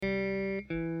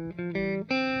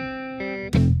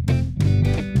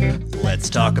Let's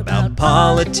talk about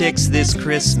politics this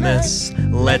Christmas.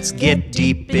 Let's get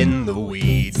deep in the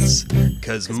weeds.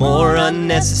 'Cause more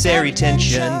unnecessary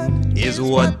tension is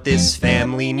what this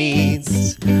family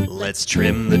needs. Let's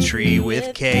trim the tree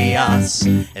with chaos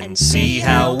and see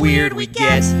how weird we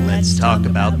get. Let's talk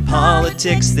about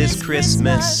politics this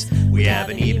Christmas. We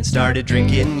haven't even started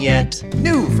drinking yet.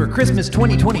 New for Christmas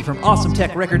 2020 from Awesome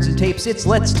Tech Records and Tapes, it's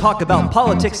Let's Talk About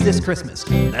Politics This Christmas.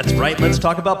 That's right, Let's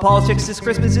Talk About Politics This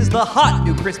Christmas is the hot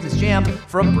new Christmas jam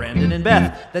from Brandon and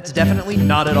Beth. That's definitely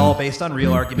not at all based on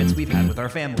real arguments we've had with our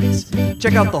families.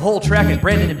 Check out the whole track at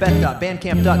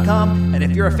brandonandbeth.bandcamp.com, and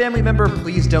if you're a family member,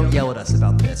 please don't yell at us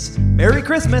about this. Merry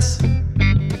Christmas!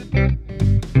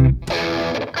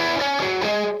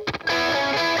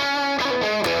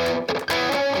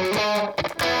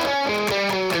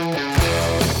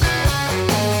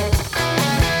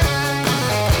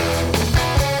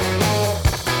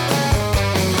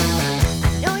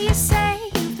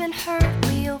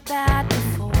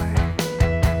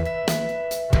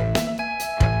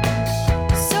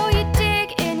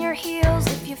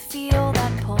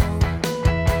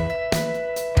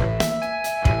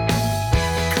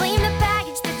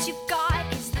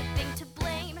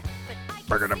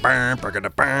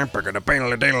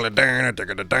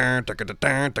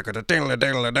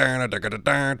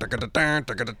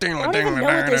 I don't even know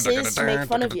what this is to make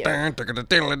fun of you. I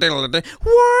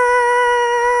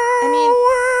mean,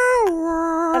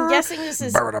 I'm guessing this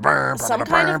is some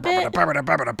kind of bit. I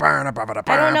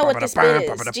don't know what this bit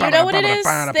is. Do you know what it is?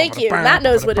 Thank you. Matt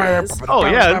knows what it is. Oh,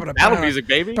 yeah. Battle music,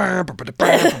 baby.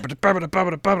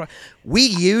 We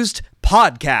used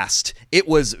Podcast. It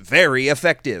was very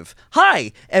effective.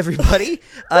 Hi, everybody.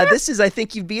 This is I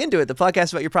Think You'd Be Into It, the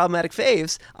podcast about your problematic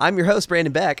faves. I'm your host,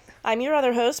 Brandon Beck. I'm your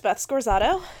other host, Beth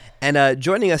Scorzato. And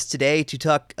joining us today to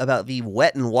talk about the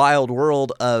wet and wild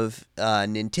world of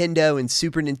Nintendo and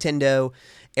Super Nintendo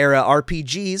era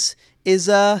RPGs is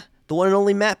the one and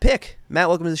only Matt Pick. Matt,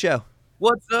 welcome to the show.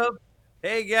 What's up?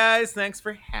 Hey, guys. Thanks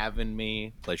for having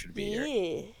me. Pleasure to be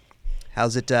here.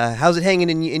 How's it hanging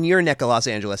in your neck of Los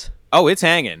Angeles? Oh, it's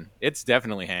hanging. It's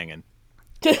definitely hanging.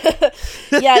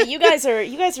 Yeah, you guys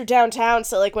are downtown,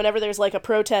 so like whenever there's like a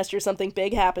protest or something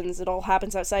big happens, it all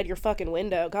happens outside your fucking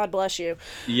window. God bless you.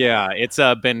 Yeah, it's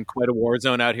been quite a war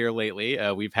zone out here lately.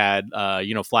 We've had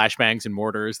flashbangs and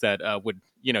mortars that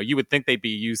you would think they'd be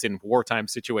used in wartime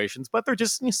situations, but they're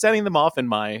just setting them off in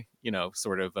my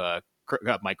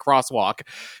my crosswalk.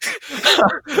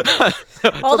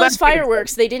 All those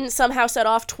fireworks they didn't somehow set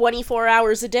off 24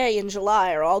 hours a day in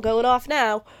July are all going off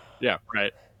now. Yeah,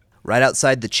 right. Right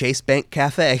outside the Chase Bank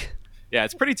Cafe. Yeah,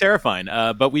 it's pretty terrifying.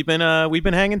 But we've been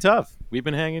hanging tough. We've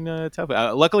been hanging tough.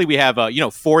 Luckily, we have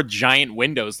 4 giant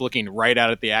windows looking right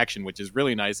out at the action, which is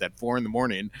really nice at 4 a.m.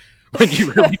 when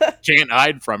you really can't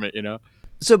hide from it.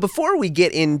 So before we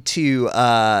get into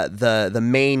the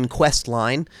main quest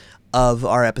line of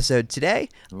our episode today,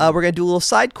 we're gonna do a little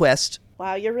side quest.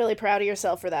 Wow, you're really proud of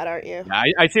yourself for that, aren't you?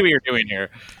 I see what you're doing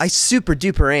here. I super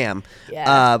duper am.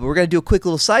 Yeah. But we're going to do a quick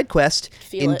little side quest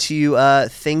into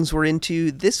things we're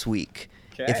into this week.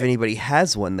 Okay. If anybody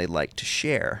has one they'd like to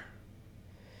share.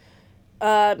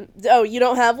 You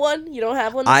don't have one? You don't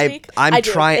have one this week? I'm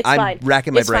trying. I'm fine.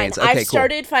 racking my It's brains. fine. Okay, I've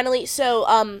started finally.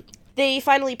 So, they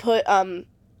finally put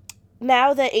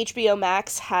now that HBO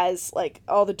Max has like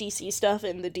all the DC stuff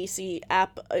and the DC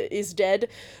app is dead,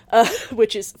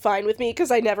 which is fine with me because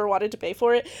I never wanted to pay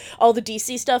for it. All the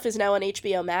DC stuff is now on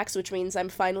HBO Max, which means I'm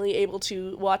finally able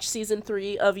to watch season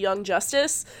 3 of Young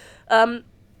Justice,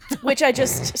 which I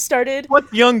just started.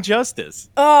 What's Young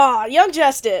Justice? Oh, Young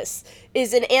Justice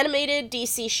is an animated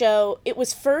DC show. It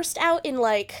was first out in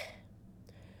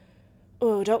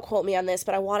don't quote me on this,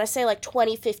 but I want to say like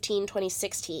 2015,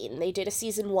 2016. They did a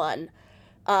season 1.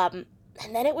 And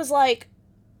then it was like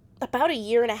about a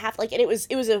year and a half, and it was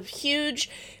a huge,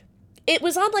 it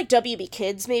was on like WB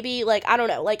Kids maybe, I don't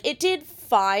know, it did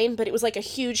fine, but it was like a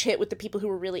huge hit with the people who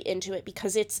were really into it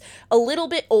because it's a little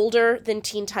bit older than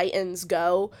Teen Titans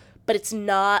Go, but it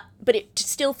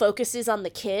still focuses on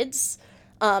the kids.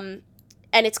 And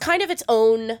it's kind of its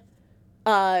own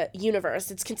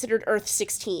universe. It's considered Earth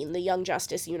 16, the Young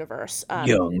Justice universe.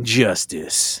 Young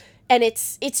Justice. And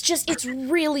it's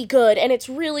really good, and it's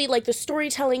really, the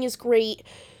storytelling is great,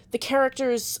 the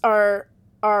characters are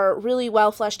really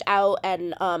well fleshed out,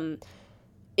 and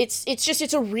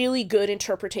it's a really good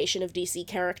interpretation of DC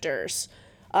characters,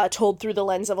 told through the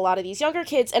lens of a lot of these younger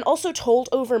kids, and also told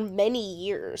over many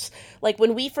years.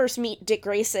 When we first meet Dick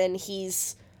Grayson,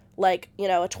 he's, a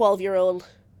 12-year-old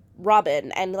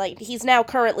Robin, and he's now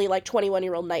currently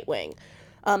 21-year-old Nightwing.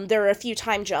 There are a few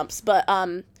time jumps, but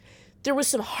there was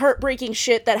some heartbreaking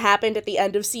shit that happened at the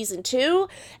end of season 2,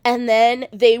 and then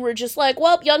they were just like,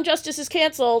 well, Young Justice is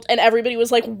canceled, and everybody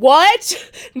was like,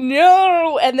 what?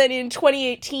 No! And then in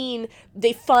 2018,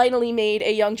 they finally made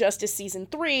a Young Justice season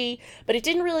 3, but it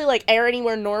didn't really, like, air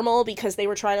anywhere normal because they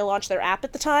were trying to launch their app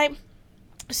at the time,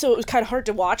 so it was kind of hard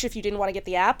to watch if you didn't want to get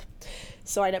the app.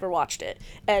 So I never watched it.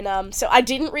 And so I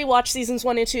didn't rewatch seasons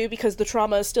 1 and 2 because the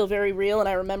trauma is still very real and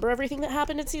I remember everything that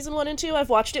happened in season 1 and 2. I've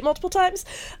watched it multiple times.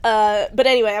 But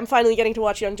anyway, I'm finally getting to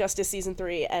watch Young Justice season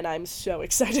 3 and I'm so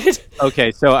excited.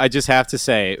 Okay, so I just have to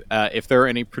say, if there are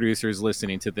any producers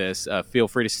listening to this, feel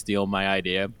free to steal my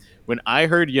idea. When I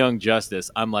heard Young Justice,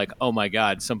 I'm like, oh my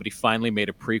God, somebody finally made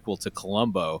a prequel to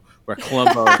Columbo, where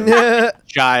Columbo is a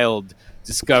child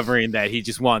discovering that he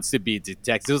just wants to be a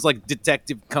detective. It was like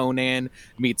Detective Conan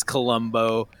meets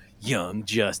Columbo. Young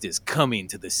Justice coming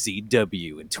to the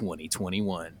CW in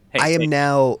 2021. Hey, I am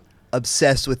now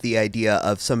obsessed with the idea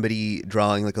of somebody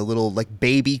drawing like a little like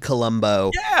baby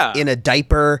Columbo in a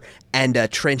diaper and a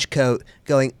trench coat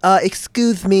going,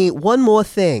 excuse me, one more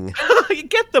thing. You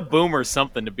get the Boomer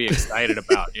something to be excited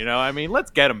about, you know? I mean, let's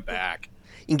get him back.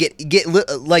 You get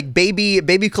like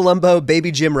baby Columbo,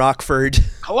 baby Jim Rockford,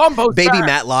 Columbo's baby back.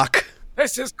 Matlock.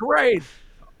 This is great.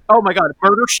 Oh my God,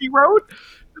 Murder, She Wrote?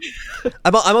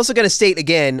 I'm also going to state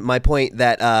again my point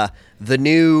that the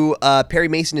new Perry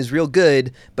Mason is real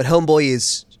good, but Homeboy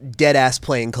is dead ass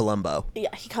playing Columbo.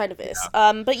 Yeah, he kind of is.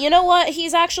 But you know what?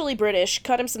 He's actually British.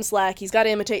 Cut him some slack. He's got to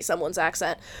imitate someone's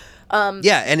accent.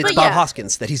 Yeah, and it's Bob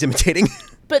Hoskins that he's imitating.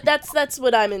 But that's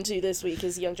what I'm into this week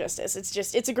is Young Justice.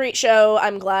 It's a great show.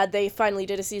 I'm glad they finally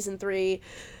did a season 3.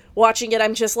 Watching it,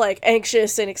 I'm just like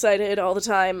anxious and excited all the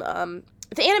time.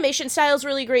 The animation style is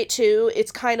really great too.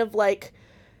 It's kind of like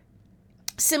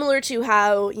similar to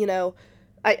how, you know,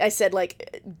 I said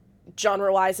like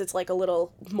genre-wise it's like a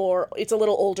little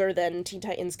older than Teen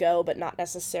Titans Go, but not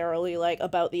necessarily like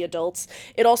about the adults.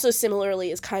 It also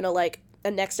similarly is kind of like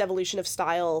a next evolution of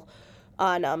style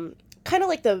on kind of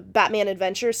like the Batman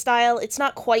Adventure style. It's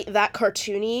not quite that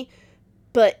cartoony,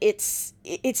 but it's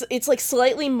like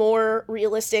slightly more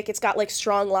realistic. It's got like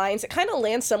strong lines. It kind of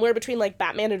lands somewhere between like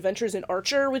Batman Adventures and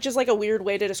Archer, which is like a weird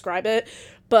way to describe it.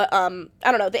 But I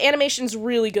don't know. The animation's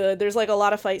really good. There's like a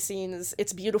lot of fight scenes.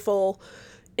 It's beautiful.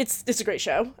 It's a great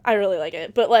show. I really like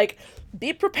it. But like,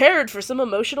 be prepared for some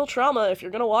emotional trauma if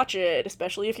you're gonna watch it,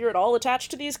 especially if you're at all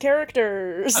attached to these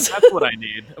characters. That's what I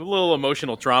need. A little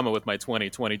emotional trauma with my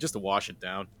 2020 just to wash it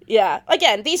down. Yeah.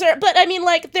 Again, but I mean,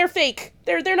 like, they're fake.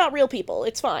 They're not real people.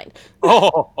 It's fine.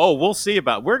 We'll see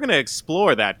we're gonna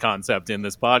explore that concept in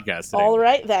this podcast today. All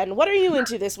right then. What are you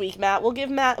into this week, Matt? We'll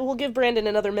give Brandon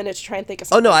another minute to try and think of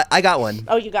something. Oh no, I got one.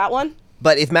 Oh, you got one?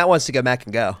 But if Matt wants to go, Matt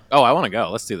can go. Oh, I want to go.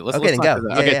 Let's do that. Let's then go.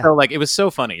 Yeah. So like, it was so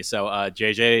funny. So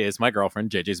JJ is my girlfriend.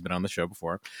 JJ's been on the show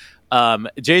before.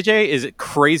 JJ is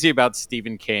crazy about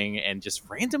Stephen King, and just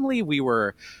randomly we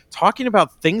were talking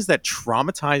about things that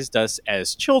traumatized us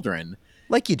as children.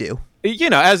 Like you do.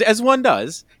 You know, as one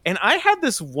does. And I had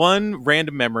this one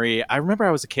random memory. I remember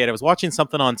I was a kid. I was watching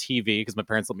something on TV because my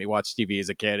parents let me watch TV as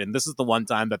a kid. And this is the one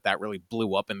time that really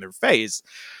blew up in their face.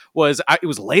 It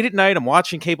was late at night. I'm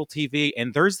watching cable TV,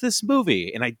 and there's this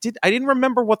movie. And I didn't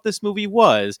remember what this movie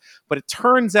was, but it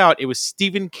turns out it was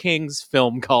Stephen King's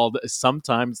film called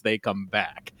Sometimes They Come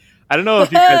Back. I don't know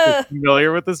if you guys are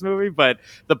familiar with this movie, but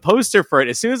the poster for it,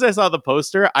 as soon as I saw the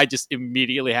poster, I just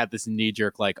immediately had this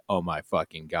knee-jerk, like, oh my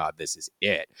fucking God, this is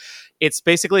it. It's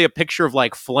basically a picture of,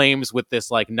 like, flames with this,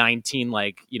 like, 50s,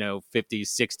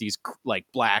 60s, like,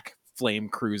 black flame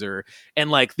cruiser,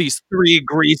 and, like, these 3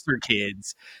 greaser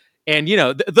kids. And, you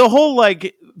know, the whole,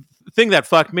 like, thing that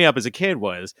fucked me up as a kid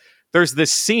was, there's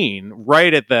this scene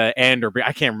right at the end, or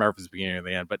I can't remember if it's the beginning or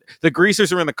the end, but the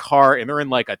greasers are in the car and they're in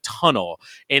like a tunnel,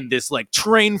 and this like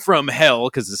train from hell,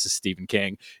 because this is Stephen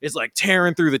King, is like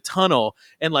tearing through the tunnel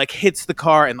and like hits the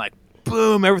car, and like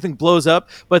boom, everything blows up.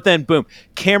 But then boom,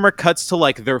 camera cuts to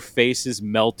like their faces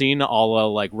melting, a la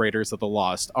like Raiders of the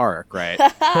Lost Ark, right?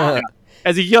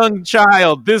 As a young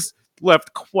child, this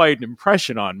left quite an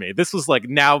impression on me. This was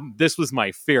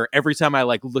my fear. Every time I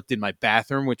like looked in my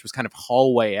bathroom, which was kind of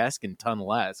hallway-esque and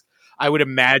tunnel-esque, I would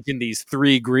imagine these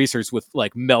 3 greasers with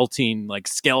like melting like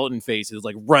skeleton faces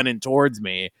like running towards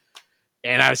me.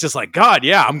 And I was just like, God,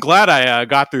 yeah, I'm glad I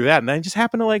got through that. And then I just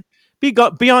happened to like be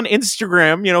on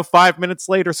Instagram, 5 minutes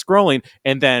later scrolling,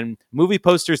 and then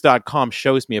movieposters.com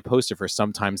shows me a poster for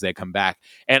Sometimes They Come Back.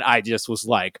 And I just was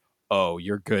like, oh,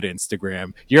 you're good,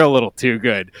 Instagram. You're a little too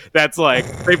good. That's like,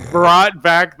 they brought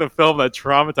back the film that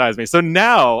traumatized me. So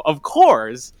now, of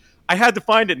course, I had to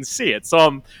find it and see it. So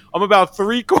I'm about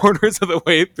 3/4 of the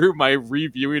way through my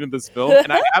reviewing of this film,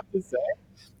 and I have to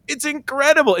say, It's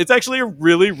incredible. It's actually a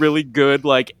really, really good,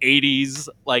 like, 80s,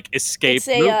 like, escape It's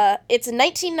movie. it's a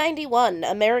 1991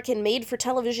 American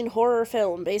made-for-television horror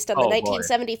film based on the Oh, boy.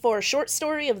 1974 short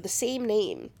story of the same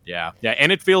name. Yeah,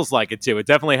 and it feels like it, too. It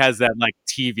definitely has that, like,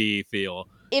 TV feel.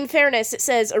 In fairness, it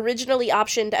says originally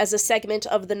optioned as a segment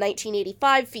of the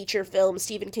 1985 feature film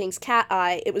Stephen King's Cat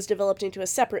Eye, it was developed into a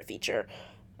separate feature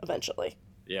eventually.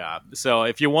 Yeah, so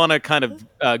if you want to kind of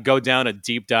go down a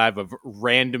deep dive of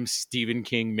random Stephen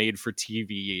King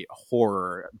made-for-TV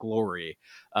horror glory,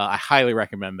 I highly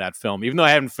recommend that film. Even though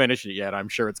I haven't finished it yet, I'm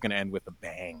sure it's going to end with a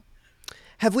bang.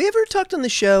 Have we ever talked on the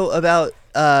show about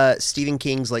Stephen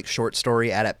King's like short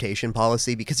story adaptation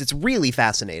policy? Because it's really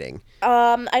fascinating.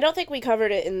 I don't think we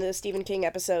covered it in the Stephen King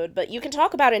episode, but you can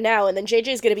talk about it now, and then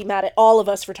JJ's going to be mad at all of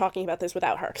us for talking about this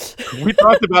without her. We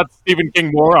talked about Stephen King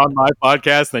more on my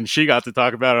podcast than she got to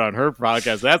talk about it on her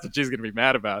podcast. That's what she's going to be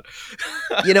mad about.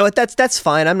 You know what? That's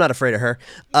fine. I'm not afraid of her.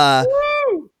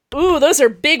 Ooh, those are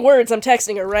big words. I'm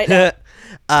texting her right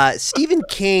now. Stephen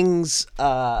King's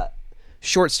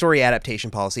short story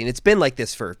adaptation policy, and it's been like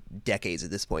this for decades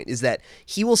at this point, is that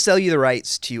he will sell you the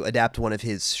rights to adapt one of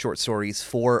his short stories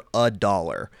for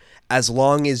 $1 as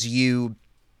long as you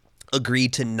agree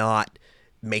to not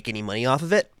make any money off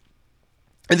of it.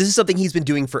 And this is something he's been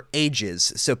doing for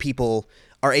ages, so people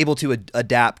are able to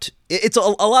adapt. It's a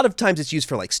lot of times it's used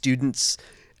for like students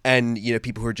and, you know,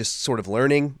 people who are just sort of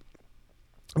learning.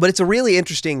 But it's a really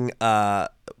interesting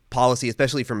policy,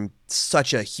 especially from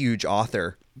such a huge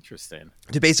author. Interesting.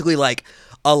 To basically like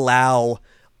allow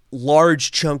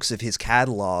large chunks of his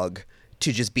catalog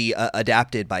to just be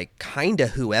adapted by kind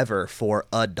of whoever for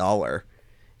 $1,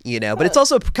 you know, but it's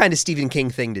also a kind of Stephen King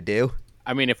thing to do.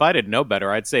 I mean, if I didn't know better,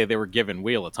 I'd say they were giving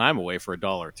Wheel of Time away for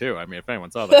 $1 too. I mean, if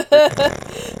anyone saw that.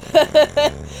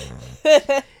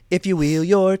 If you wheel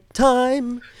your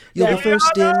time, you'll be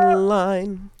first in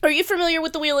line. Are you familiar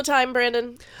with the Wheel of Time,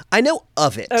 Brandon? I know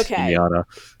of it. Okay. Yada.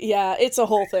 Yeah, it's a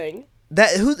whole thing.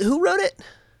 That who wrote it?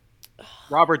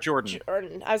 Robert Jordan.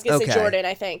 Jordan. I was going to say Jordan,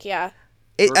 I think, yeah.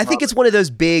 I think it's one of those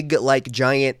big, like,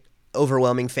 giant,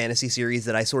 overwhelming fantasy series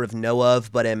that I sort of know of,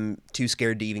 but am too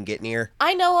scared to even get near.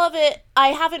 I know of it. I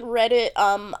haven't read it.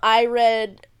 I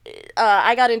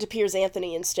got into Piers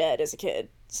Anthony instead as a kid.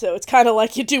 So it's kind of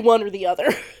like you do one or the other.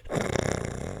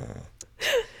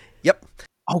 Yep.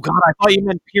 Oh, God, I thought you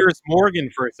meant Piers Morgan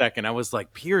for a second. I was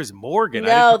like, Piers Morgan?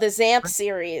 No, the Zamp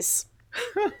series.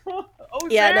 Oh,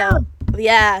 yeah, Zamp. no.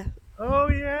 Yeah. Oh,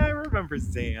 yeah, I remember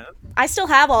Zamp. I still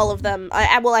have all of them. I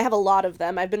have a lot of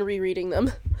them. I've been rereading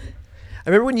them. I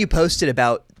remember when you posted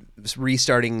about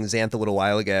restarting Xanth a little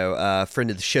while ago, a friend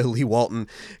of the show, Lee Walton,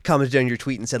 commented on your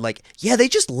tweet and said, like, yeah, they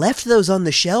just left those on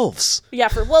the shelves. Yeah,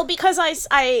 because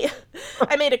I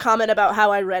made a comment about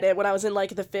how I read it when I was in,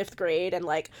 like, the 5th grade, and,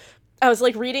 like, I was,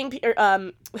 like, reading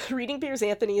Piers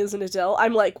Anthony as an adult.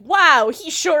 I'm like, wow,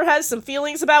 he sure has some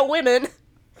feelings about women.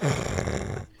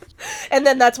 And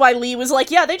then that's why Lee was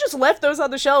like, yeah, they just left those on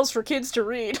the shelves for kids to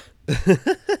read.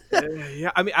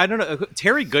 Yeah, I mean, I don't know.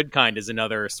 Terry Goodkind is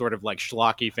another sort of like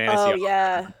schlocky fantasy author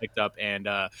yeah. I picked up, and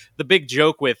the big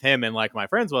joke with him and like my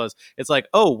friends was, it's like,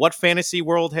 oh, what fantasy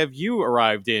world have you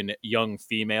arrived in, young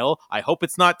female? I hope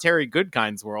it's not Terry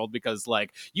Goodkind's world, because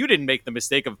like you didn't make the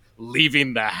mistake of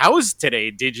leaving the house today,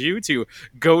 did you, to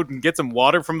go and get some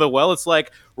water from the well? It's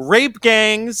like rape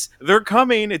gangs, they're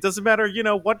coming. It doesn't matter, you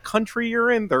know, what country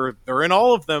you're in. They're in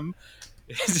all of them.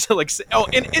 It's like, oh,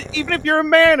 and even if you're a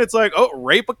man, it's like, oh,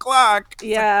 rape o'clock.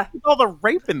 Yeah. Like, all the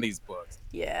rape in these books.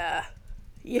 Yeah.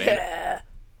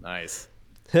 Nice.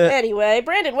 Anyway,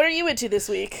 Brandon, what are you into this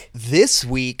week? This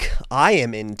week, I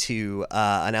am into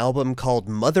an album called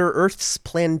Mother Earth's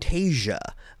Plantasia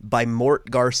by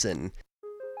Mort Garson.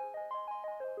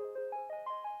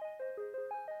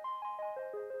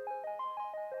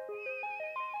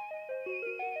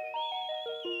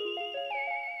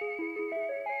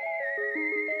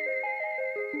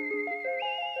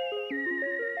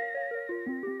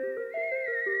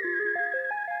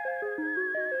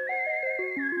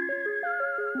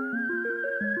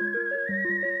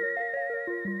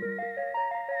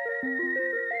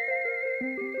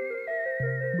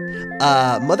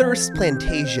 Mother Earth's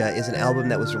Plantasia is an album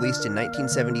that was released in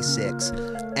 1976,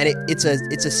 and it's a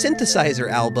synthesizer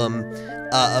album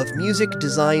of music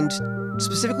designed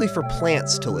specifically for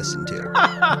plants to listen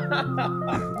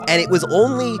to. And it was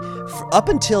only up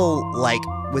until like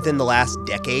within the last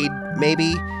decade,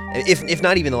 maybe, if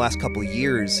not even the last couple of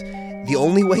years, the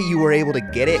only way you were able to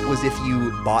get it was if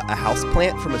you bought a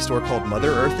houseplant from a store called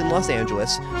Mother Earth in Los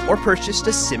Angeles, or purchased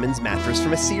a Simmons mattress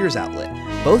from a Sears outlet,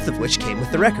 both of which came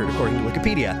with the record, according to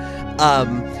Wikipedia.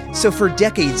 So for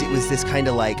decades, it was this kind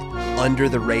of like under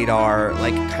the radar,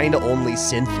 like kind of only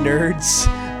synth nerds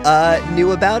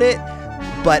knew about it.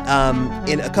 But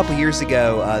in a couple years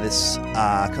ago, this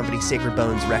company, Sacred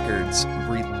Bones Records,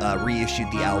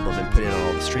 reissued the album and put it on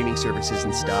all the streaming services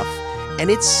and stuff. And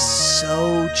it's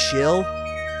so chill.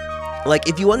 Like,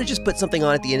 if you want to just put something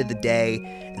on at the end of the day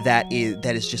that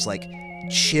is just like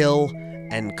chill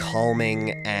and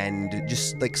calming and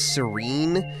just like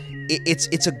serene,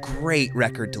 it's a great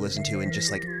record to listen to and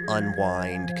just like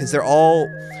unwind, because they're all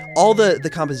the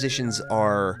compositions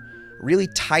are really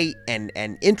tight and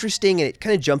interesting, and it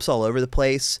kind of jumps all over the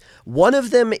place. One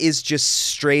of them is just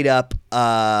straight up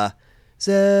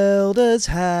Zelda's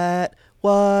hat,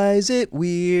 why is it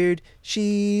weird?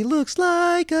 She looks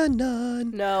like a nun.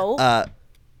 No.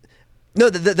 No,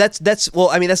 that's well,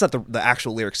 I mean, that's not the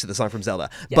actual lyrics to the song from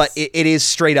Zelda, Yes. but it is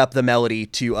straight up the melody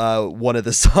to one of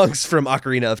the songs from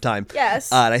Ocarina of Time.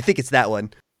 Yes. And I think it's that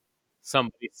one.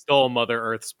 Somebody stole Mother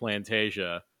Earth's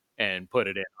Plantasia and put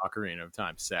it in Ocarina of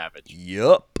Time. Savage.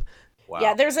 Yup. Wow.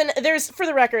 Yeah, there's for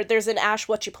the record, there's an Ash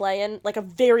What You Playin', like a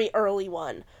very early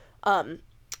one,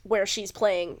 where she's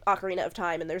playing Ocarina of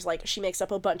Time, and there's like, she makes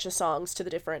up a bunch of lyrics to the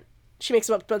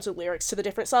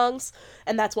different songs,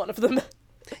 and that's one of them.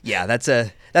 Yeah, that's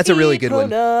a really good one.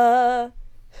 Epona.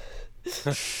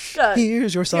 God.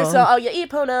 Here's your song. Oh yeah,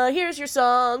 Epona, here's your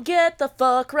song. Get the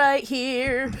fuck right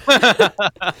here.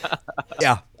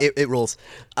 Yeah, it rules.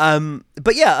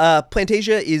 But yeah,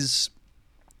 Plantasia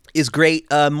is great.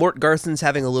 Mort Garson's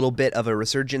having a little bit of a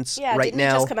resurgence Yeah, right didn't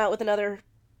now. he just come out with another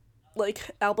like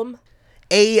album?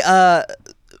 A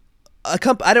I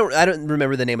don't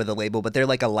remember the name of the label, but they're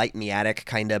like a Light in the Attic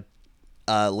kind of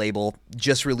label.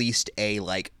 Just released a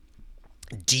like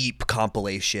deep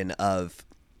compilation of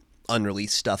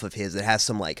unreleased stuff of his that has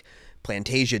some like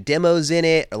Plantasia demos in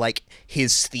it, or like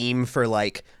his theme for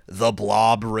like The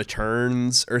Blob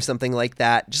Returns or something like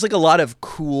that. Just like a lot of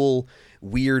cool,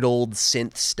 weird old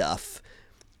synth stuff.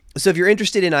 So if you're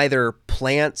interested in either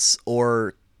plants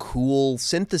or cool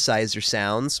synthesizer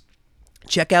sounds,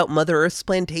 check out Mother Earth's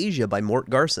Plantasia by Mort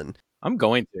Garson, I'm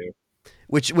going to.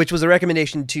 which was a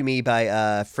recommendation to me by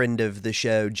a friend of the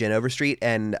show, Jen Overstreet,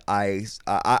 and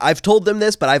I've told them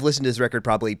this, but I've listened to this record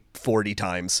probably 40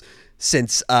 times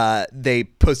since they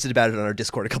posted about it on our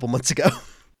Discord a couple months ago.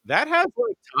 That has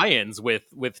like tie-ins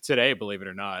with today, believe it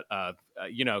or not.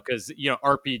 Because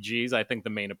RPGs, I think the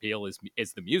main appeal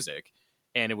is the music,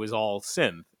 and it was all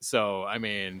synth. So I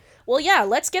mean, Well, yeah,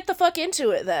 let's get the fuck into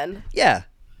it then. Yeah.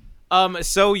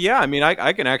 So yeah, I mean,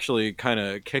 I can actually kind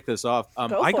of kick this off.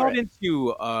 Go I for got it.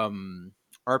 into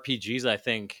RPGs, I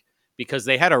think, because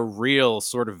they had a real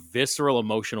sort of visceral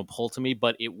emotional pull to me,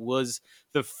 but it was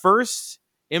the first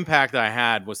impact I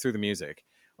had was through the music.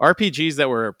 RPGs that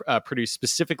were produced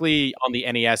specifically on the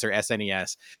NES or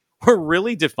SNES were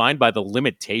really defined by the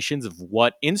limitations of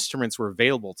what instruments were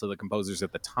available to the composers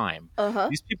at the time. Uh-huh.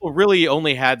 These people really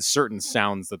only had certain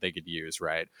sounds that they could use,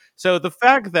 right? So the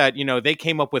fact that, they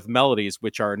came up with melodies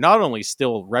which are not only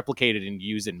still replicated and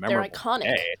used in memorable iconic.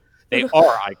 today, they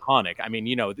are iconic. I mean,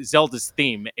 Zelda's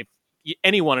theme, if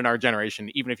anyone in our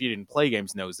generation, even if you didn't play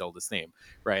games, knows Zelda's theme,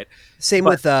 right? Same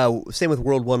with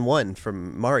World 1-1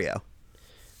 from Mario.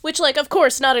 Which, like, of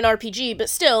course, not an RPG, but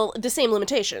still the same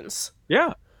limitations.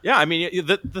 Yeah. Yeah, I mean,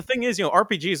 the thing is,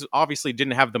 RPGs obviously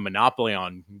didn't have the monopoly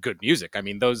on good music. I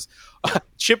mean, those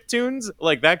chip tunes,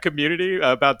 like that community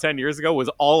about 10 years ago was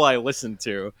all I listened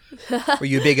to. Were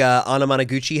you a big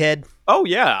Anamanaguchi head? Oh,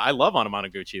 yeah, I love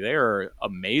Anamanaguchi. They are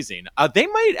amazing. They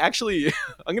might actually,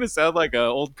 I'm going to sound like an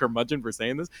old curmudgeon for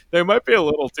saying this, they might be a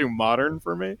little too modern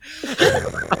for me.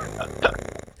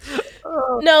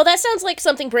 No, that sounds like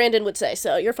something Brandon would say,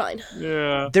 so you're fine.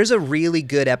 Yeah. There's a really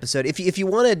good episode. If you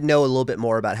want to know a little bit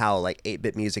more about how like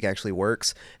 8-bit music actually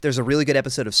works, there's a really good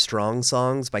episode of Strong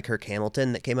Songs by Kirk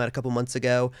Hamilton that came out a couple months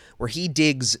ago, where he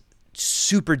digs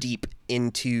super deep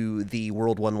into the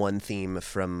World 1-1 theme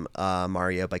from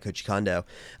Mario by Koji Kondo,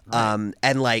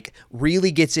 and like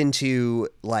really gets into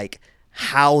like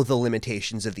how the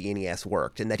limitations of the NES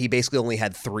worked, and that he basically only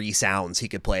had 3 sounds he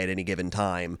could play at any given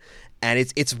time. And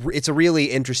it's a really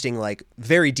interesting, like,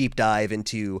 very deep dive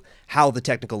into how the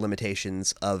technical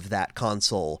limitations of that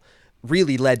console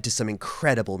really led to some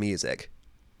incredible music.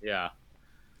 Yeah.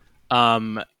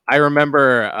 I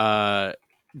remember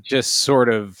just sort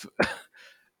of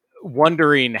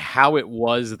wondering how it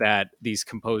was that these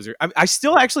composers... I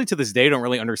still actually to this day don't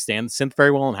really understand synth very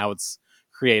well and how it's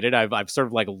created. I've sort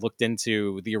of like looked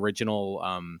into the original...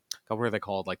 what were they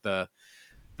called? Like the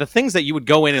things that you would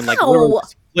go in and like literally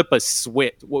flip a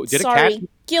switch. Whoa, did Sorry, a cat?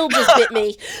 Gil just bit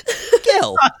me.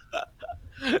 Gil!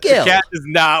 Gil. The cat does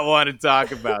not want to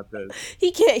talk about this.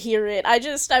 He can't hear it. I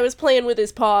was playing with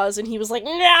his paws, and he was like,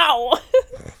 "No."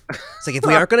 It's like, if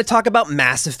we aren't going to talk about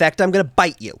Mass Effect, I'm going to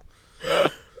bite you.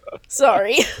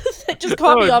 Sorry, that just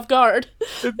caught me off guard.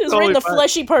 It was right in the fine.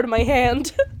 fleshy part of my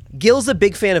hand. Gil's a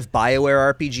big fan of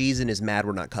BioWare RPGs and is mad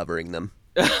we're not covering them.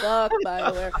 Fuck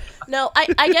BioWare. No, I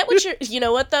get what you're. You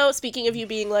know what though? Speaking of you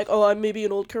being like, oh, I'm maybe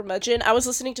an old curmudgeon. I was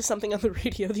listening to something on the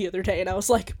radio the other day, and I was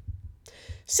like,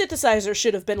 synthesizer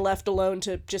should have been left alone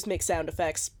to just make sound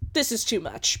effects. This is too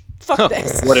much. Fuck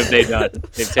this. What have they done?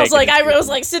 They've I was like, taken it. I was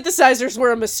like, synthesizers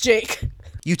were a mistake.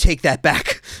 You take that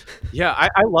back. Yeah,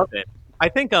 I love it. I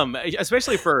think,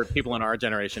 especially for people in our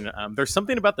generation, there's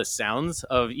something about the sounds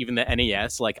of even the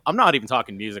NES. Like, I'm not even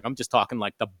talking music. I'm just talking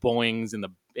like the boings and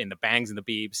the bangs and the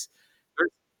beeps.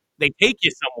 They take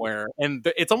you somewhere, and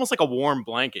it's almost like a warm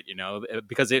blanket,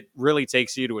 because it really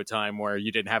takes you to a time where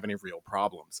you didn't have any real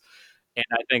problems. And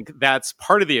I think that's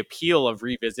part of the appeal of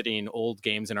revisiting old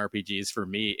games and RPGs for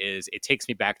me is it takes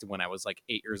me back to when I was like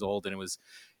 8 years old, and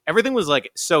everything was like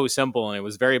so simple, and it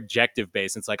was very objective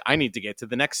based. It's like, I need to get to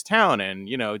the next town and,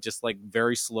 just like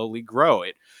very slowly grow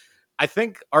it. I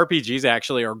think RPGs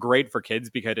actually are great for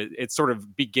kids because it sort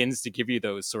of begins to give you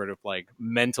those sort of like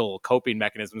mental coping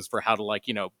mechanisms for how to like,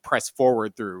 press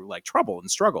forward through like trouble and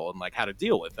struggle and like how to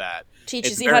deal with that.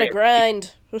 Teaches It's you how to very-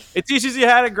 grind. It teaches you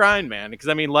how to grind, man. Because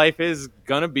I mean, life is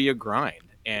gonna be a grind,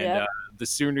 and Yep. the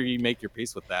sooner you make your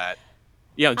peace with that,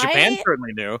 Japan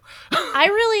certainly knew. I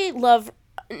really love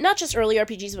not just early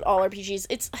RPGs, but all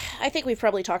RPGs. I think we've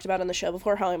probably talked about on the show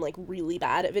before how I'm like really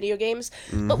bad at video games.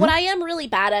 But what I am really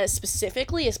bad at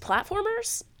specifically is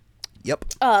platformers. Yep.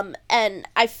 And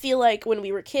I feel like when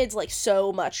we were kids, like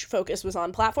so much focus was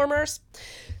on platformers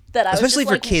that I was Especially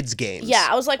just for like, kids' games. Yeah,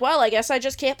 I was like, well, I guess I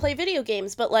just can't play video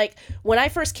games. But like when I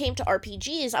first came to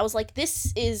RPGs, I was like,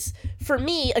 this is for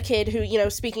me a kid who,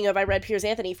 speaking of, I read Piers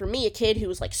Anthony. For me, a kid who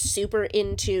was like super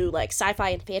into like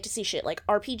sci-fi and fantasy shit. Like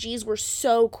RPGs were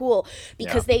so cool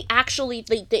because they actually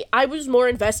I was more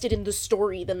invested in the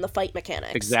story than the fight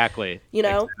mechanics. Exactly.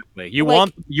 Exactly. You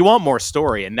Like- want more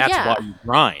story, and that's Yeah. why you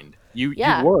grind. You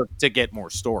work to get more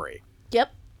story. Yep.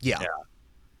 Yeah.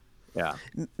 Yeah.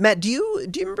 Matt, do you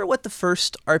remember what the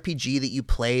first RPG that you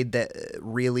played that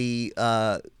really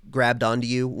grabbed onto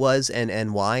you was,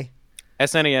 and why?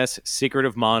 SNES Secret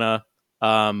of Mana.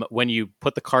 When you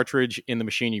put the cartridge in the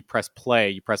machine, you press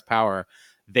play, you press power,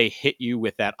 they hit you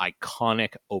with that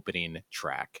iconic opening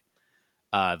track.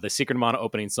 The Secret of Mana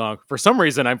opening song. For some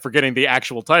reason, I'm forgetting the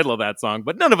actual title of that song,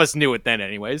 but none of us knew it then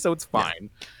anyway, so it's fine.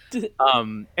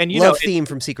 And Love theme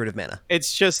from Secret of Mana.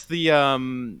 it's just the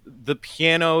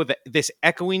piano, this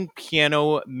echoing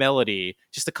piano melody,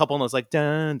 just a couple notes like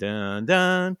dun dun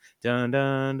dun dun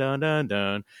dun dun dun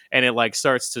dun, and it like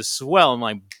starts to swell, and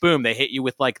like boom, they hit you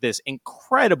with like this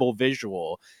incredible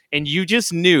visual, and you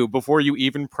just knew before you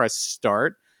even press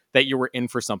start that you were in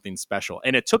for something special,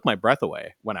 and it took my breath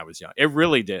away when I was young. It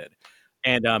really did.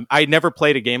 And I never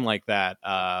played a game like that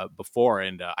before,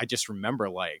 and I just remember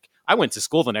like I went to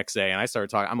school the next day and I started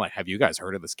talking. I'm like, "Have you guys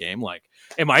heard of this game? Like,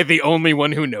 am I the only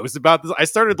one who knows about this?" I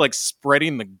started like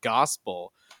spreading the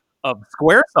gospel of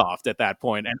SquareSoft at that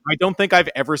point, and I don't think I've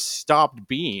ever stopped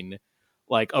being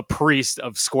like a priest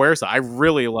of SquareSoft. I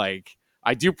really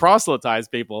I do proselytize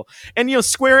people, and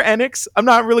Square Enix. I'm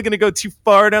not really going to go too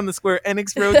far down the Square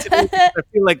Enix road today. I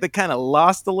feel like they kind of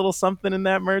lost a little something in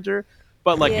that merger.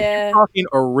 But like, if you're talking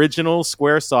original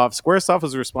SquareSoft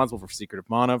was responsible for Secret of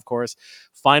Mana, of course,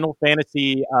 Final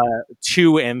Fantasy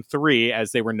 2 and 3,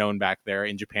 as they were known back there.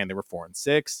 In Japan, they were 4 and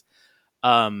 6.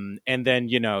 And then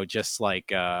just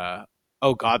like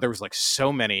oh god, there was like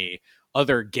so many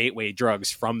other gateway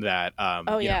drugs from that.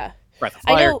 Breath of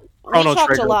Fire. I know Chrono we talked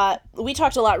Trigger. a lot. We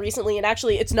talked a lot recently, and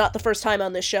actually, it's not the first time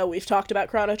on this show we've talked about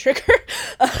Chrono Trigger.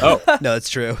 Oh, No, it's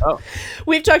true.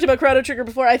 We've talked about Chrono Trigger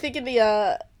before. I think in the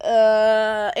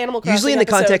Animal Crossing Usually in the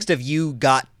episode. context of you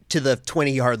got to the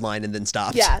 20-yard line and then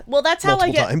stopped. Yeah, well, that's how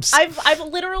I multiple get. times. I've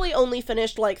literally only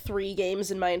finished like 3 games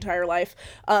in my entire life.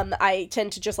 I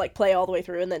tend to just like play all the way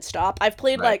through and then stop. I've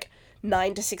played like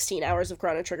 9 to 16 hours of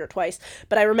Chrono Trigger twice,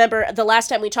 but I remember the last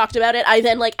time we talked about it, I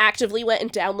then like actively went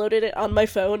and downloaded it on my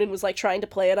phone and was like trying to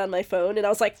play it on my phone, and I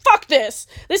was like, "Fuck this!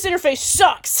 This interface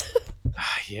sucks."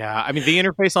 Yeah, I mean the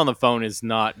interface on the phone is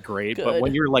not great, but Good.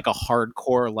 when you're like a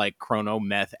hardcore like chrono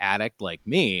meth addict like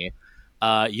me,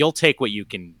 you'll take what you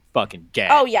can fucking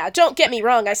get. Oh yeah, don't get me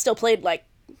wrong. I still played like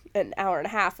an hour and a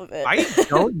half of it. I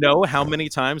don't know how many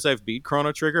times I've beat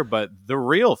Chrono Trigger, but the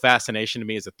real fascination to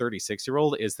me as a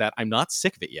 36-year-old is that I'm not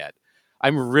sick of it yet.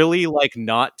 I'm really like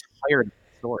not tired of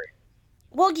the story.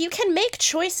 Well, you can make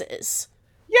choices.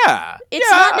 Yeah.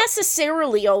 It's not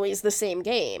necessarily always the same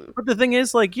game. But the thing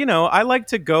is, like, I like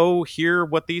to go hear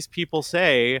what these people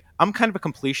say. I'm kind of a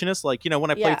completionist. Like,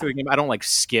 when I play Yeah. through a game, I don't like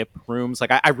skip rooms.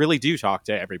 Like, I really do talk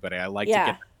to everybody. I like to Yeah.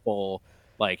 get the full,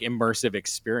 like, immersive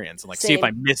experience and like see if Same.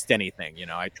 I missed anything.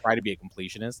 I try to be a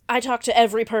completionist. I talk to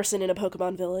every person in a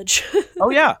Pokemon village. Oh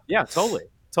yeah, totally.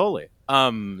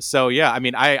 So yeah, I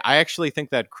mean, I actually think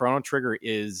that Chrono Trigger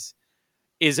is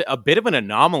a bit of an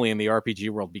anomaly in the RPG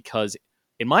world because,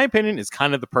 in my opinion, it's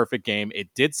kind of the perfect game.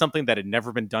 It did something that had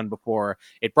never been done before.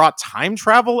 It brought time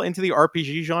travel into the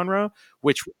RPG genre,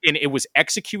 and it was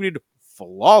executed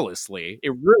flawlessly.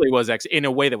 It really was in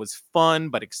a way that was fun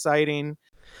but exciting.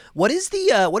 What is the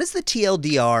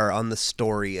TLDR on the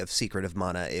story of Secret of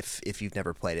Mana if you've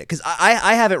never played it? Because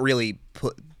I haven't really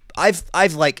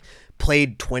I've like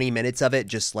played 20 minutes of it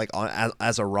just like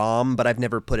as a ROM, but I've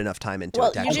never put enough time into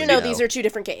it. Well, you do know these are two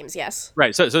different games, yes.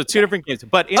 Right, so two different games.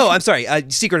 But I'm sorry,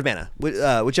 Secret of Mana,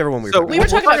 whichever one we were talking We were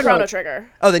about. talking about Chrono Trigger.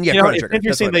 Oh, then yeah, Chrono Trigger. It's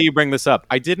interesting that you bring this up.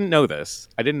 I didn't know this.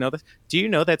 Do you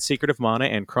know that Secret of Mana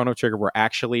and Chrono Trigger were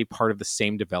actually part of the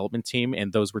same development team,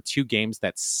 and those were two games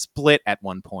that split at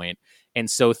one point? And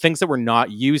so things that were not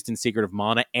used in Secret of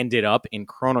Mana ended up in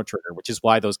Chrono Trigger, which is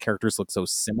why those characters look so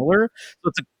similar.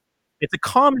 So it's a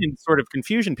common sort of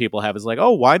confusion people have is like,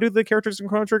 oh, why do the characters in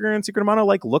Chrono Trigger and Secret of Mana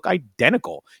like look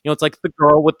identical? It's like the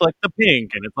girl with like the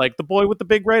pink, and it's like the boy with the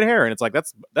big red hair, and it's like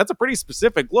that's a pretty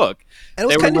specific look. And it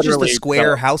was kind of just the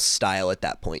square house style at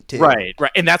that point too. Right,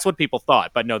 and that's what people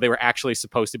thought. But no, they were actually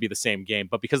supposed to be the same game.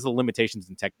 But because of the limitations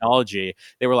in technology,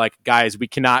 they were like, guys, we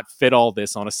cannot fit all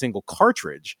this on a single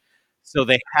cartridge. So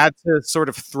they had to sort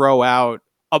of throw out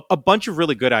a bunch of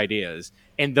really good ideas,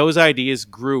 and those ideas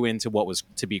grew into what was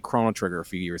to be Chrono Trigger a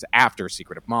few years after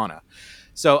Secret of Mana.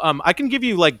 So I can give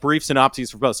you like brief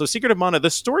synopses for both. So Secret of Mana, the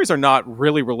stories are not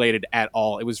really related at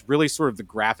all. It was really sort of the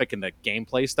graphic and the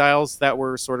gameplay styles that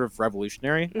were sort of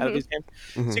revolutionary out of these games.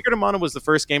 Mm-hmm. Secret of Mana was the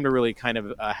first game to really kind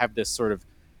of have this sort of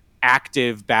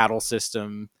active battle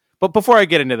system. But before I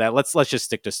get into that, let's just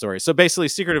stick to story. So basically,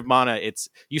 Secret of Mana,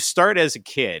 you start as a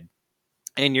kid.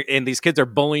 And these kids are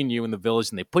bullying you in the village,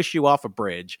 and they push you off a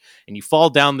bridge, and you fall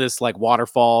down this like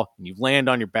waterfall, and you land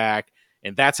on your back,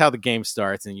 and that's how the game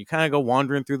starts. And you kind of go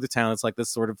wandering through the town. It's like this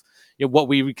sort of what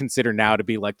we would consider now to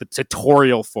be like the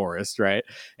tutorial forest, right?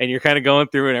 And you're kind of going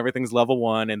through, and everything's level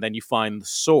 1, and then you find the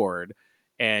sword,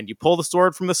 and you pull the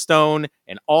sword from the stone,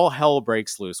 and all hell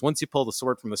breaks loose. Once you pull the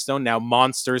sword from the stone, now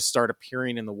monsters start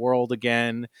appearing in the world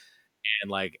again.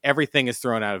 And like everything is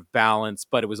thrown out of balance,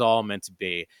 but it was all meant to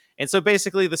be. And so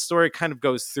basically the story kind of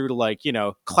goes through to like,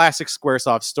 classic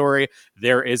Squaresoft story.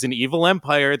 There is an evil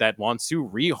empire that wants to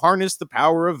reharness the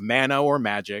power of mana or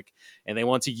magic. And they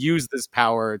want to use this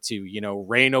power to,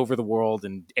 reign over the world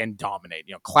and dominate,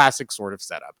 classic sort of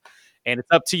setup. And it's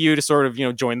up to you to sort of,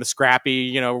 join the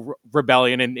scrappy,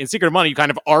 rebellion. And in Secret of Mana, you kind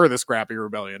of are the scrappy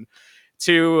rebellion.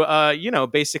 To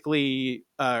basically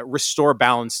restore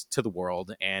balance to the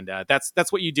world, and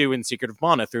that's what you do in Secret of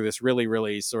Mana through this really,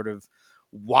 really sort of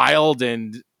wild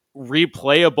and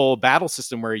replayable battle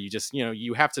system where you just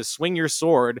you have to swing your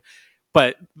sword.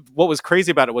 But what was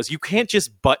crazy about it was you can't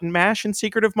just button mash in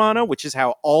Secret of Mana, which is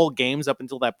how all games up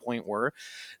until that point were.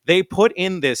 They put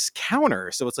in this counter.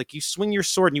 So it's like you swing your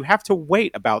sword and you have to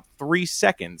wait about 3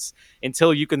 seconds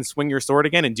until you can swing your sword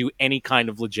again and do any kind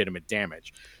of legitimate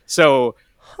damage. So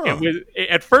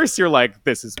at first you're like,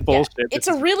 this is bullshit. Yeah, it's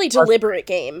a really deliberate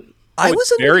game. I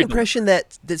was under the impression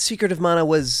that Secret of Mana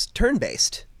was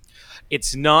turn-based.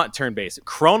 It's not turn-based.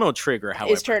 Chrono Trigger,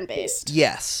 however, is turn-based.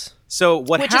 Yes. So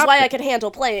which is why I could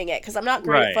handle playing it, because I'm not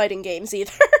great at fighting games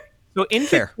either. So in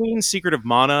between Secret of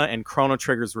Mana and Chrono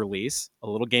Trigger's release, a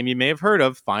little game you may have heard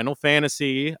of, Final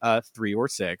Fantasy 3 or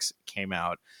 6, came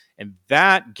out. And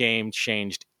that game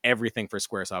changed everything for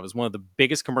Squaresoft. It was one of the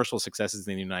biggest commercial successes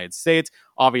in the United States.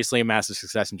 Obviously a massive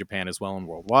success in Japan as well and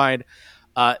worldwide.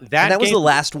 That was the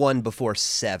last one before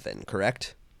 7,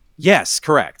 correct? Yes,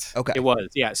 correct. Okay. It was,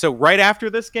 yeah. So right after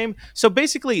this game, so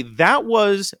basically that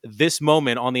was this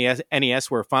moment on the NES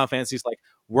where Final Fantasy's like,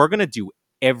 we're going to do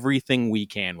everything we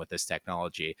can with this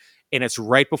technology. And it's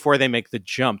right before they make the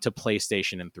jump to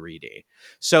PlayStation in 3D.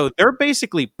 So they're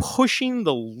basically pushing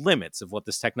the limits of what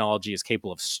this technology is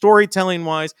capable of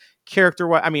storytelling-wise,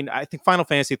 character-wise. I mean, I think Final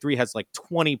Fantasy 3 has like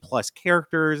 20 plus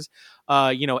characters.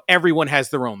 Everyone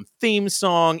has their own theme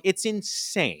song. It's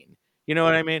insane. You know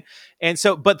what I mean? And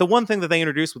so, but the one thing that they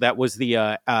introduced with that was the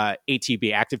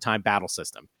ATB, Active Time Battle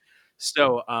System.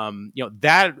 So,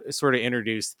 that sort of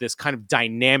introduced this kind of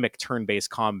dynamic turn-based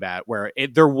combat where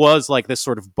there was like this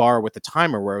sort of bar with the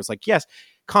timer where it was like, yes,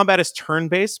 combat is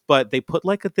turn-based, but they put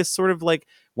like this sort of like,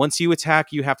 once you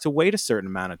attack, you have to wait a certain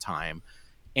amount of time.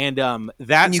 And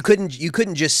And you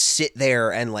couldn't just sit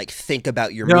there and like think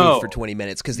about your No. move for 20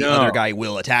 minutes because the No. other guy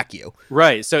will attack you.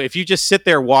 Right. So if you just sit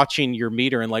there watching your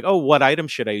meter and like, oh, what item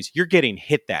should I use? You're getting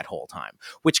hit that whole time,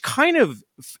 which kind of,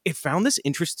 it found this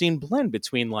interesting blend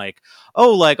between like,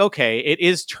 oh, like, okay, it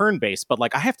is turn-based, but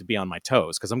like I have to be on my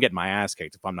toes because I'm getting my ass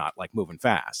kicked if I'm not like moving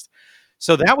fast.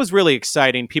 So that was really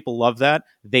exciting. People love that.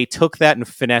 They took that and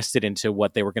finessed it into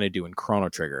what they were going to do in Chrono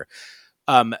Trigger.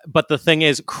 But the thing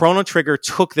is, Chrono Trigger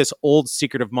took this old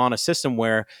Secret of Mana system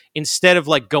where instead of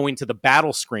like going to the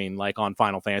battle screen like on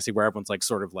Final Fantasy, where everyone's like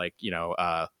sort of like,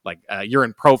 you're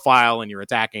in profile and you're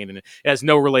attacking and it has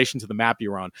no relation to the map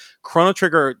you're on, Chrono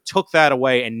Trigger took that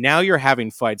away, and now you're having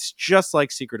fights just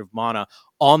like Secret of Mana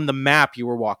on the map you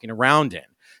were walking around in.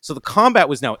 So the combat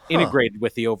was now integrated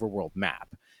with the overworld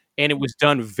map, and it was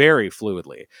done very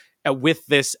fluidly with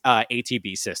this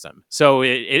ATB system. So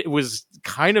it was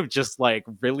kind of just like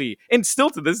really, and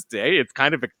still to this day, it's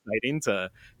kind of exciting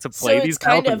to play So these. it's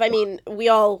kind of, I mean, we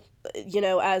all,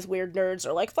 as weird nerds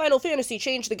are like, Final Fantasy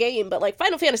changed the game, but like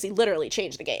Final Fantasy literally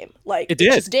changed the game. Like, It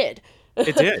did. just did.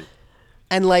 It did.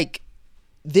 And like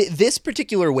this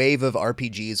particular wave of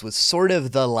RPGs was sort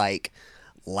of the like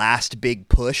last big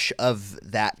push of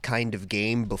that kind of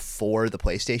game before the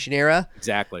PlayStation era.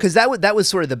 Exactly. Because that was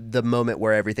sort of the moment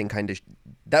where everything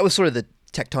that was sort of the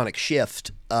tectonic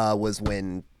shift, was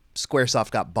when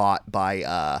Squaresoft got bought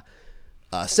by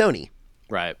Sony.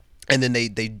 Right. And then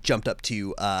they jumped up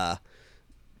to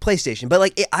PlayStation. But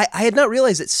like I had not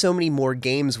realized that so many more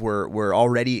games were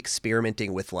already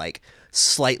experimenting with like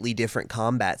slightly different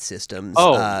combat systems.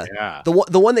 Oh, yeah.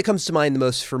 The one that comes to mind the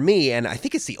most for me, and I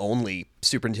think it's the only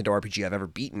Super Nintendo RPG I've ever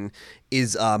beaten,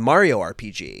 is Mario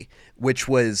RPG, which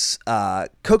was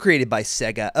co-created by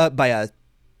Sega,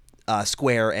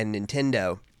 Square and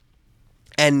Nintendo,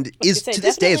 and is to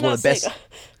this day is one of the best. Sega.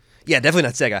 Yeah, definitely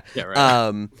not Sega. Yeah,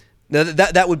 right. No,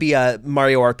 that would be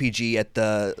Mario RPG at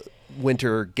the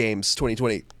Winter Games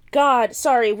 2020. God,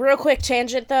 sorry, real quick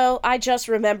tangent though. I just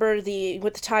remember with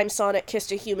the time Sonic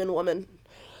kissed a human woman.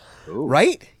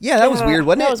 Right? Yeah, that was weird,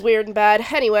 wasn't That it? was weird and bad.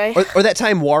 Anyway, Or that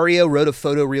time Wario rode a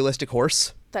photorealistic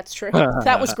horse. that's true.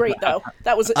 That was great though.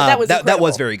 That was That incredible.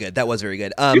 was very good. That was very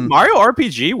good. Dude, Mario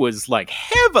RPG was like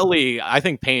heavily, I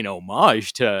think, paying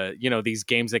homage to these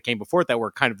games that came before it that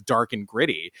were kind of dark and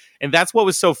gritty, and that's what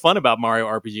was so fun about Mario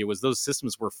RPG was those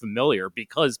systems were familiar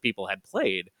because people had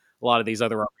played a lot of these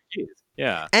other RPGs.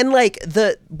 Yeah. And like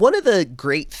one of the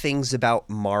great things about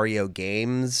Mario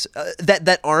games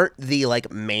that aren't the like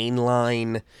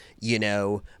mainline,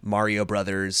 Mario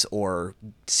Brothers or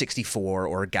 64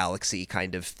 or Galaxy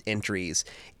kind of entries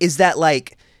is that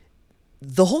like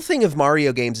the whole thing of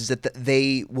Mario games is that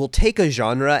they will take a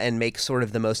genre and make sort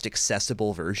of the most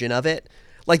accessible version of it.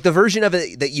 Like the version of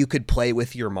it that you could play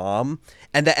with your mom.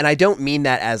 And I don't mean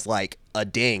that as like a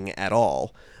ding at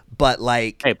all. But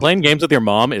like, hey, playing games with your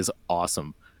mom is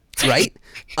awesome, right?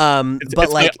 It's but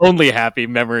like, my only happy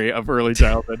memory of early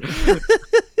childhood.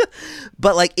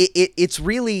 but like, it's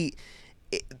really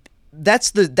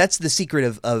that's the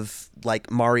secret of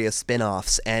like Mario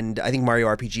spin-offs, and I think Mario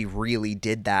RPG really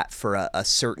did that for a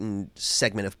certain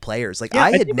segment of players. Like Yeah,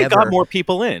 I had think never it got more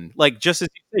people in. Like just as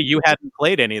you say, you hadn't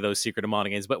played any of those Secret of Mana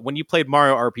games, but when you played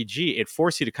Mario RPG, it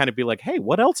forced you to kind of be like, "Hey,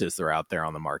 what else is there out there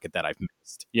on the market that I've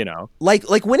missed?"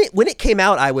 like when it came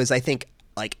out, I was, I think,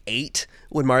 like 8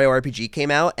 when Mario RPG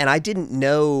came out, and I didn't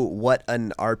know what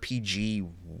an RPG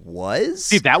was.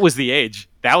 See, that was the age.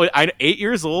 8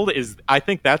 years old is. I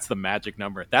think that's the magic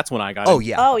number. That's when I got. Oh into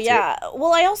yeah. Oh yeah.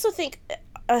 Well, I also think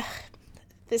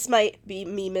this might be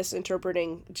me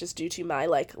misinterpreting just due to my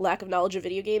like lack of knowledge of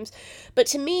video games, but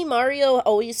to me, Mario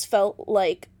always felt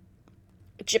like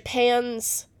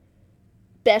Japan's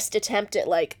best attempt at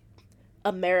like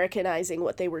Americanizing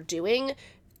what they were doing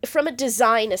from a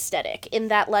design aesthetic, in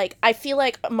that like I feel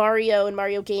like Mario and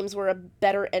Mario games were a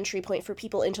better entry point for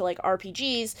people into like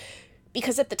RPGs,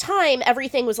 because at the time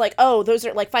everything was like, oh, those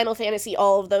are like Final Fantasy,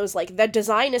 all of those, like the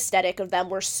design aesthetic of them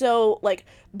were so like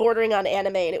bordering on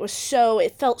anime, and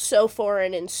it felt so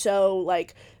foreign and so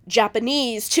like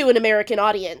Japanese to an American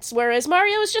audience, whereas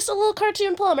Mario was just a little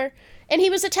cartoon plumber and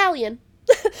he was Italian.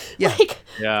 Yeah.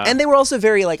 Yeah. And they were also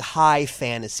very like high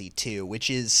fantasy too, which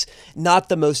is not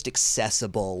the most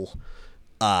accessible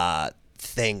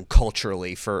thing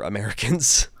culturally for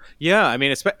Americans. Yeah, I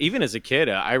mean, even as a kid,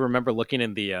 I remember looking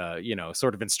in the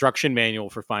sort of instruction manual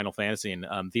for Final Fantasy, and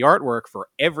the artwork for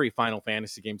every Final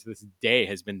Fantasy game to this day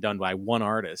has been done by one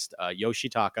artist,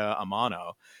 Yoshitaka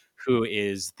Amano, who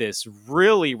is this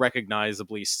really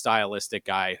recognizably stylistic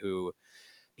guy who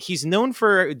he's known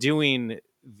for doing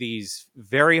these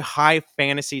very high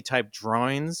fantasy type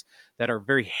drawings that are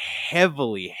very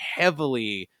heavily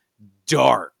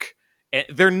dark.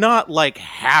 They're not like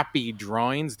happy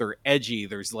drawings, they're edgy.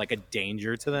 There's like a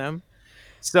danger to them.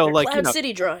 So They're like, Cloud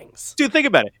City drawings. dude, think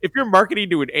about it. If you're marketing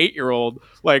to an 8-year-old,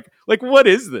 like what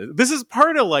is this? This is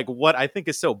part of like what I think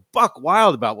is so buck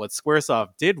wild about what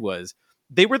Squaresoft did was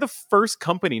they were the first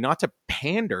company not to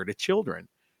pander to children.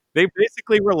 They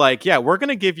basically were like, yeah, we're going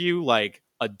to give you like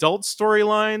adult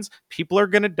storylines. People are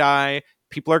going to die.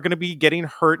 People are going to be getting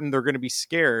hurt and they're going to be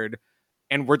scared.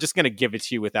 And we're just going to give it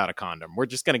to you without a condom. We're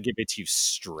just going to give it to you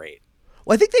straight.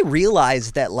 Well, I think they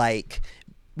realized that like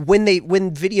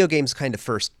when video games kind of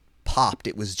first popped,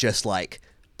 it was just like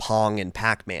Pong and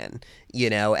Pac-Man, you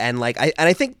know, and like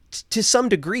I think to some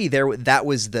degree that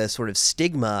was the sort of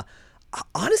stigma.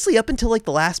 Honestly, up until like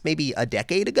the last maybe a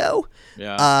decade ago,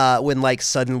 when like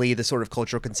suddenly the sort of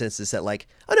cultural consensus that like,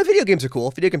 oh no, video games are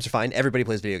cool, video games are fine, everybody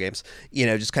plays video games, you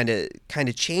know, just kind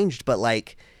of changed. But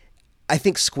like, I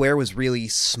think Square was really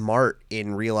smart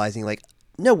in realizing like,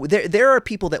 no, there are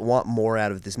people that want more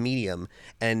out of this medium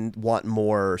and want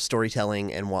more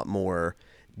storytelling and want more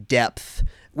depth.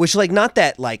 Which like, not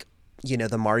that like, you know,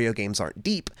 the Mario games aren't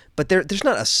deep, but there's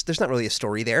not really a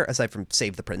story there aside from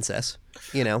Save the Princess,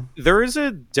 you know. There is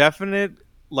a definite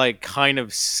like kind of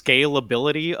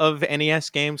scalability of NES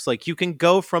games. Like you can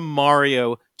go from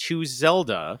Mario to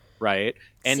Zelda, right?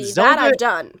 And See, Zelda, that I've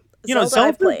done. you know, Zelda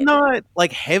I've Zelda's played. not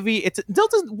like heavy.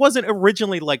 Zelda wasn't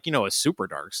originally like, you know, a super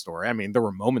dark story. I mean, there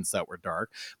were moments that were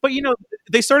dark, but you know,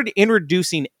 they started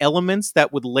introducing elements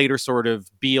that would later sort of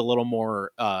be a little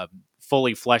more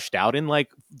fully fleshed out in like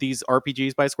these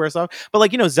RPGs by Squaresoft. But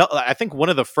like, you know, I think one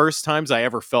of the first times I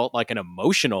ever felt like an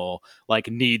emotional like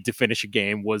need to finish a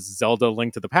game was Zelda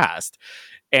Link to the Past.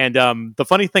 And the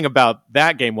funny thing about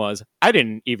that game was I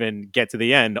didn't even get to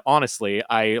the end. Honestly,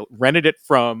 I rented it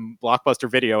from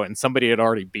Blockbuster Video and somebody had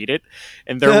already beat it.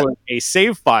 And there was a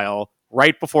save file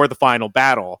right before the final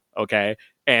battle. Okay.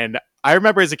 And I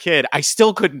remember as a kid, I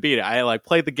still couldn't beat it. I like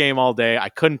played the game all day. I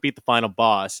couldn't beat the final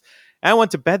boss. And I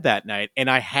went to bed that night and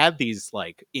I had these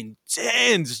like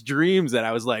intense dreams that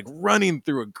I was like running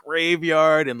through a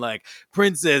graveyard and like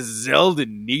Princess Zelda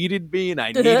needed me and I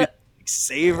needed to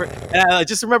save her. And I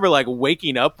just remember like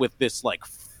waking up with this like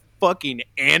fucking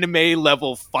anime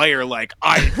level fire. Like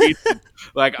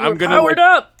like I'm gonna powered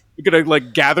up. gonna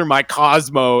like gather my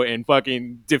Cosmo and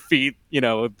fucking defeat, you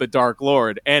know, the Dark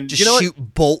Lord. And Just you know shoot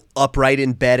Bolt upright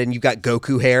in bed and you've got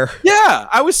Goku hair. Yeah,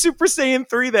 I was Super Saiyan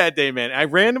 3 that day, man. I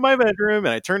ran to my bedroom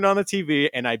and I turned on the TV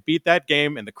and I beat that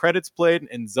game and the credits played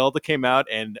and Zelda came out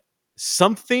and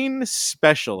something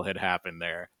special had happened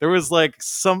there. There was like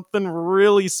something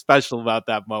really special about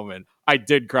that moment. I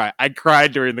did cry. I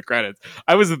cried during the credits.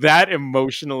 I was that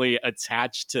emotionally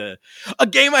attached to a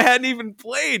game I hadn't even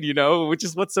played, you know, which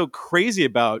is what's so crazy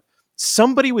about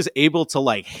somebody was able to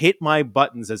like hit my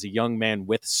buttons as a young man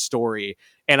with story.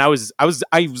 And I was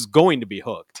going to be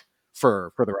hooked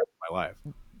for the rest of my life.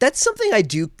 That's something I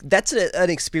do. That's an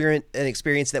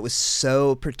experience that was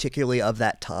so particularly of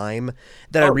that time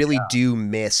that I really do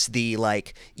miss. The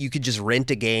like, you could just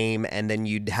rent a game and then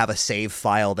you'd have a save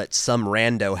file that some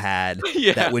rando had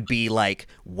that would be like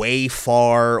way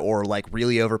far or like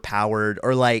really overpowered.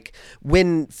 Or like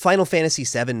when Final Fantasy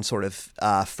VII sort of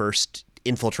first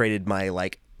infiltrated my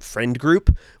like friend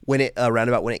group when it around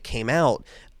about when it came out.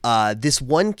 This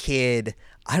one kid,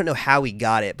 I don't know how he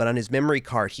got it, but on his memory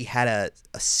card, he had a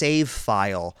save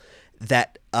file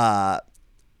that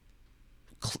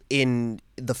in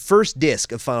the first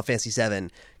disc of Final Fantasy VII,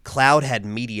 Cloud had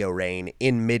Meteorrain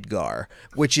in Midgar,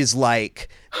 which is like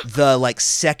the like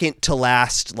second to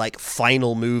last like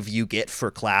final move you get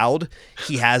for Cloud.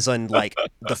 He has on like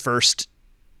the first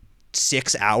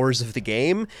 6 hours of the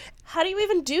game. How do you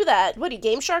even do that? What, do you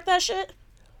Game Shark that shit?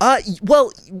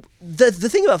 Well, the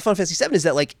thing about Final Fantasy VII is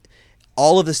that like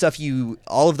all of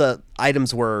the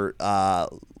items were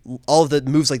all of the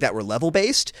moves like that were level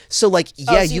based. So like,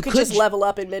 yeah, so you could just level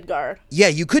up in Midgar. Yeah,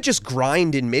 you could just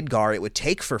grind in Midgar. It would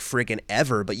take for friggin'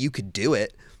 ever, but you could do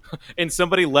it. And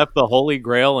somebody left the Holy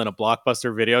Grail in a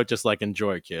Blockbuster Video. Just like,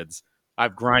 enjoy, kids.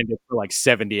 I've grinded for like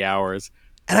 70 hours.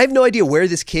 And I have no idea where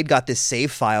this kid got this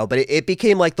save file, but it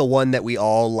became like the one that we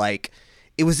all like.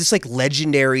 It was this like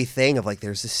legendary thing of like,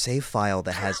 there's this save file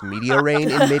that has Meteorrain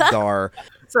in Midgar.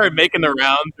 Started making the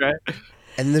rounds, right?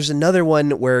 And there's another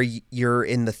one where you're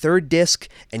in the third disc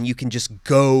and you can just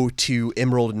go to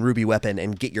Emerald and Ruby Weapon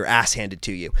and get your ass handed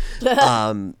to you.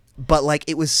 But like,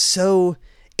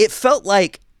 it felt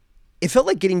like it felt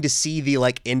like getting to see the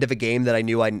like end of a game that I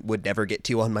knew I would never get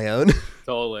to on my own.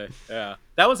 Totally. Yeah.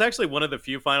 That was actually one of the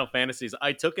few Final Fantasies.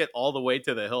 I took it all the way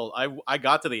to the hill. I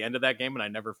got to the end of that game and I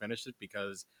never finished it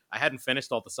because I hadn't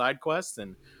finished all the side quests,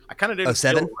 and I kind of didn't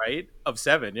feel right of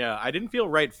 7. Yeah. I didn't feel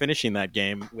right finishing that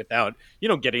game without,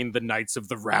 getting the Knights of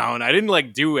the Round. I didn't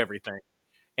like do everything.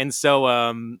 And so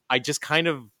I just kind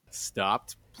of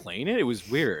stopped playing it. It was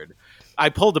weird. I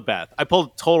pulled a Beth. I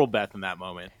pulled total Beth in that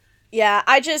moment. Yeah,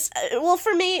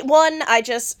 for me,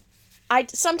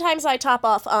 sometimes I top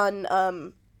out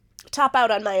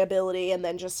on my ability and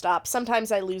then just stop.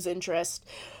 Sometimes I lose interest.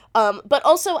 But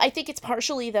also I think it's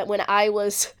partially that when I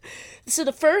was, so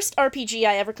the first RPG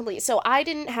I ever completed, so I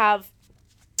didn't have,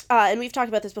 and we've talked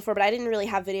about this before, but I didn't really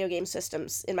have video game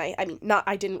systems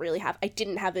I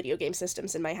didn't have video game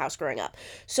systems in my house growing up.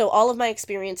 So all of my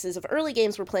experiences of early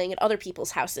games were playing at other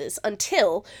people's houses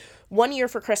until one year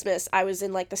for Christmas, I was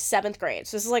in like the 7th grade.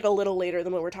 So this is like a little later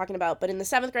than what we're talking about. But in the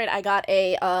 7th grade, I got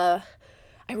I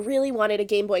really wanted a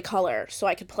Game Boy Color so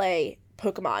I could play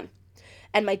Pokemon.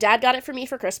 And my dad got it for me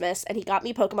for Christmas, and he got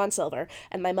me Pokemon Silver,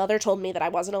 and my mother told me that I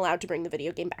wasn't allowed to bring the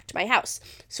video game back to my house.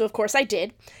 So of course I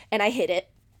did, and I hid it.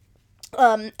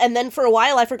 And then for a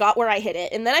while I forgot where I hid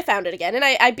it, and then I found it again, and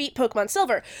I beat Pokemon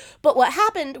Silver. But what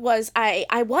happened was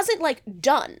I wasn't, like,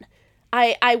 done.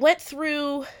 I went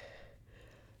through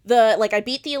I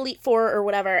beat the Elite Four or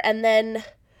whatever, and then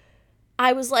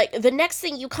I was like, the next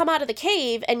thing, you come out of the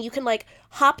cave, and you can, like,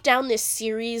 hop down this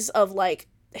series of, like,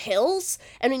 hills,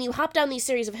 and when you hop down these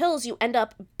series of hills, you end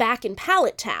up back in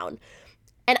Pallet Town.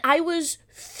 And I was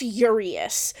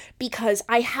furious because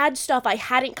I had stuff I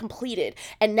hadn't completed,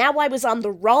 and now I was on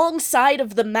the wrong side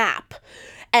of the map.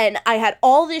 And I had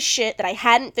all this shit that I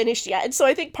hadn't finished yet. And so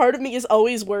I think part of me is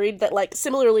always worried that, like,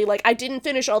 similarly, like, I didn't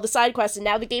finish all the side quests, and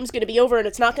now the game's gonna be over, and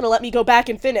it's not gonna let me go back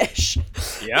and finish.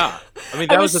 Yeah. I mean,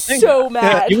 that was the thing. So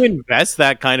mad. You invest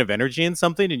that kind of energy in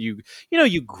something, and you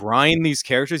grind these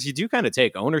characters, you do kind of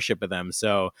take ownership of them.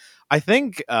 So I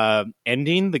think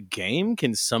ending the game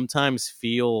can sometimes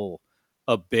feel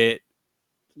a bit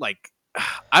like,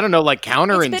 I don't know, like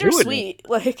counterintuitive. It's bittersweet.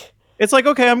 Like, it's like,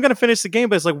 okay, I'm going to finish the game,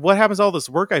 but it's like, what happens to all this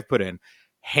work I've put in?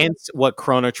 Hence what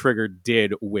Chrono Trigger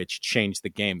did, which changed the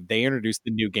game. They introduced the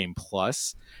New Game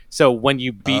Plus. So when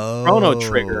you beat Chrono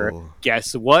Trigger,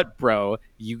 guess what, bro?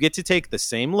 You get to take the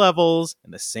same levels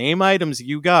and the same items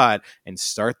you got and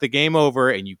start the game over,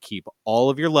 and you keep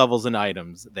all of your levels and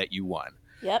items that you won.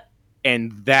 Yep.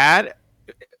 And that,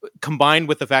 combined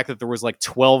with the fact that there was like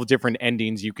 12 different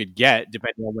endings you could get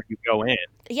depending on where you go in.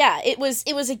 Yeah, it was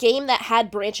a game that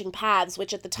had branching paths,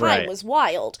 which at the time was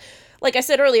wild. Like I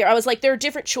said earlier, I was like, there are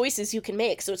different choices you can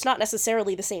make, so it's not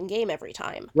necessarily the same game every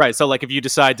time. Right, so like if you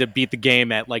decide to beat the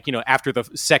game at like, after the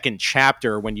second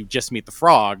chapter when you just meet the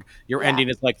frog, your ending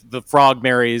is like the frog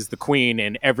marries the queen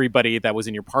and everybody that was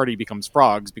in your party becomes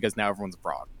frogs because now everyone's a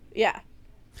frog. Yeah.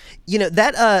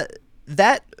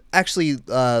 That actually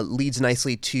leads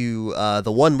nicely to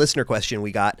the one listener question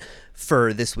we got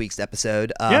for this week's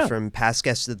episode from past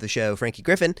guests of the show, Frankie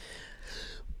Griffin.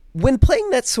 When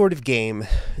playing that sort of game,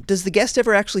 does the guest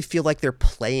ever actually feel like they're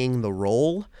playing the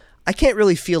role? I can't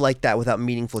really feel like that without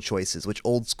meaningful choices, which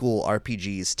old school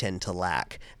RPGs tend to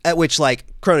lack. At which, like,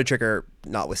 Chrono Trigger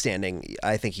notwithstanding,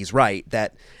 I think he's right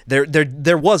that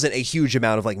there wasn't a huge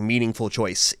amount of like meaningful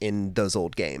choice in those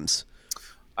old games.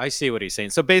 I see what he's saying.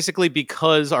 So basically,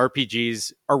 because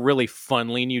RPGs are really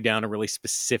funneling you down a really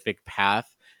specific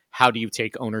path, how do you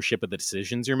take ownership of the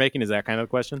decisions you're making? Is that kind of the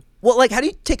question? Well, like, how do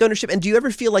you take ownership? And do you ever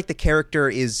feel like the character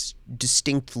is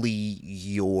distinctly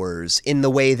yours in the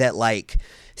way that, like,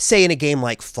 say in a game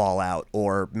like Fallout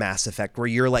or Mass Effect, where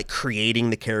you're like creating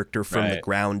the character from the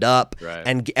ground up,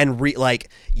 and like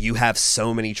you have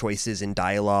so many choices in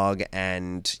dialogue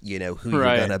and, you know, who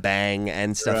you're gonna bang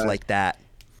and stuff like that?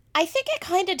 I think it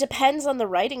kind of depends on the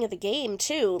writing of the game,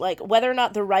 too. Like, whether or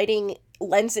not the writing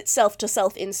lends itself to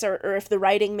self-insert, or if the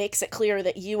writing makes it clear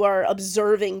that you are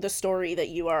observing the story that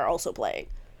you are also playing.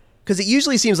 Because it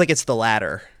usually seems like it's the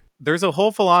latter. There's a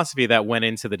whole philosophy that went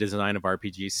into the design of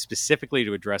RPGs specifically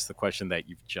to address the question that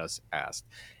you've just asked.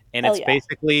 And it's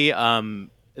basically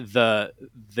the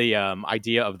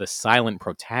idea of the silent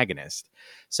protagonist.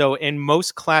 So in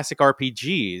most classic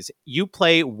RPGs, you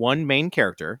play one main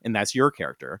character, and that's your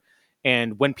character.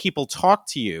 And when people talk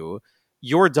to you,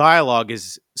 your dialogue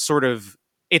is sort of,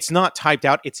 it's not typed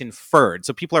out, it's inferred.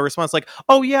 So people are responding like,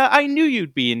 oh yeah, I knew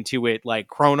you'd be into it, like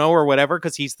Chrono or whatever,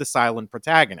 because he's the silent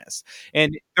protagonist.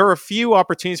 And there are a few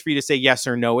opportunities for you to say yes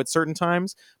or no at certain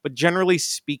times, but generally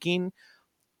speaking,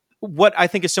 what I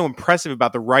think is so impressive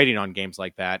about the writing on games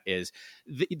like that is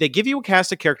they give you a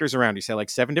cast of characters around you, say like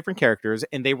 7 different characters,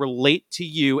 and they relate to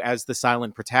you as the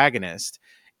silent protagonist.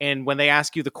 And when they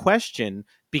ask you the question,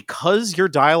 because your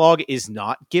dialogue is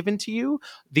not given to you,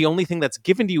 the only thing that's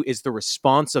given to you is the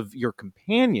response of your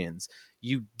companions.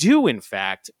 You do, in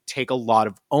fact, take a lot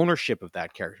of ownership of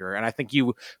that character. And I think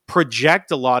you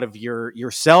project a lot of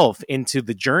yourself into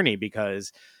the journey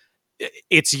because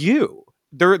it's you.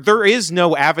 There is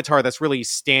no avatar that's really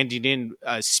standing in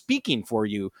speaking for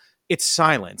you. It's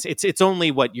silence. It's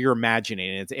only what you're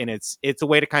imagining, and it's a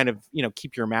way to kind of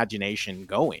keep your imagination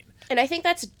going. And I think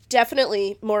that's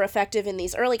definitely more effective in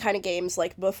these early kind of games.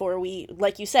 Like before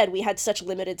like you said, we had such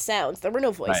limited sounds. There were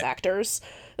no voice actors.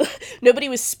 Nobody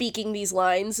was speaking these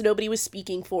lines. Nobody was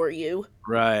speaking for you.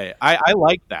 Right. I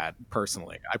like that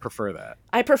personally. I prefer that.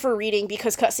 I prefer reading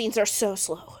because cutscenes are so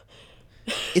slow.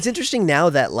 It's interesting now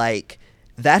that like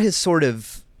that has sort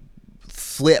of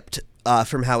flipped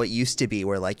from how it used to be,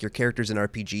 where like your characters in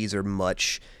RPGs are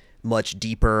much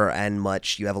deeper and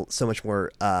you have so much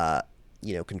more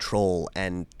control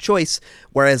and choice,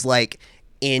 whereas like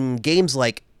in games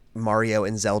like Mario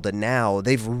and Zelda now,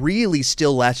 they've really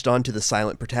still latched onto the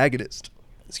silent protagonist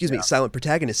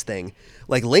thing.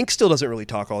 Like Link still doesn't really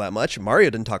talk all that much.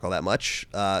 Mario didn't talk all that much.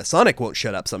 Sonic won't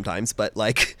shut up sometimes, but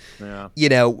like,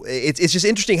 it's just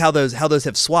interesting how those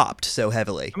have swapped so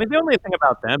heavily. I mean, the only thing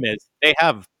about them is they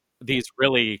have these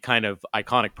really kind of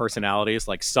iconic personalities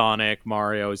like Sonic,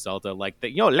 Mario, Zelda, like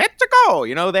let's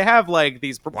go. They have like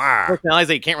these personalities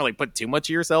that you can't really put too much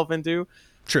of yourself into.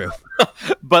 True.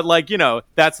 But like,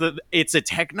 it's a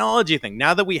technology thing.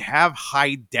 Now that we have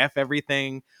high def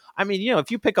everything, I mean, if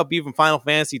you pick up even Final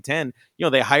Fantasy X,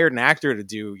 they hired an actor to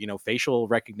do, facial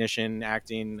recognition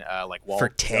acting, like for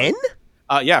 10?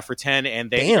 Yeah, for 10,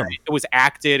 and it was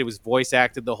acted, it was voice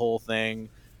acted, the whole thing,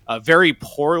 very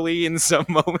poorly in some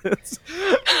moments.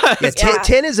 Yeah,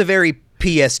 10 is a very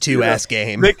PS2-esque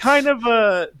game. They kind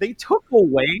of they took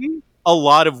away a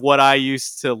lot of what I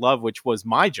used to love, which was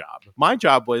my job. My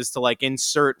job was to like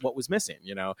insert what was missing.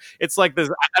 It's like this.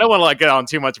 I don't want to like get on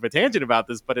too much of a tangent about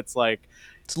this, but it's like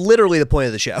it's literally the point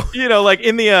of the show. Like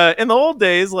in the old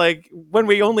days, like when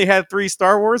we only had 3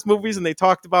 Star Wars movies and they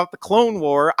talked about the Clone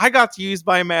War, I got to use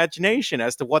my imagination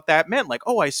as to what that meant. Like,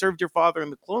 oh, I served your father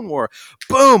in the Clone War.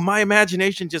 Boom, my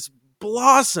imagination just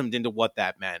blossomed into what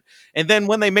that meant. And then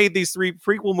when they made these 3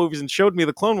 prequel movies and showed me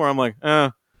the Clone War, I'm like, yeah.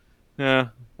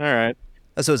 All right.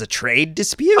 So it was a trade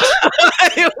dispute?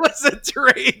 It was a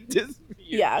trade dispute.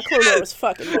 Yeah, Clone Wars was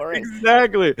fucking boring.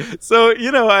 Exactly. So,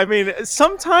 I mean,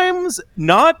 sometimes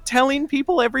not telling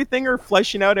people everything or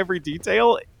fleshing out every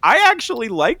detail, I actually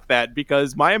like that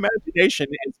because my imagination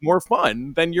is more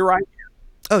fun than your idea.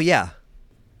 Oh, yeah.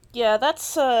 Yeah,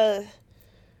 that's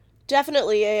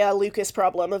definitely a Lucas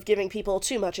problem of giving people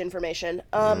too much information.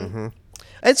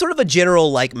 And sort of a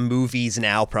general, like, movies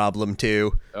now problem,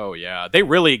 too. Oh, yeah. They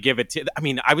really give it to... I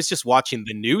mean, I was just watching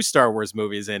the new Star Wars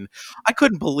movies, and I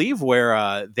couldn't believe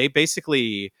where they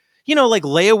basically... like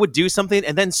Leia would do something,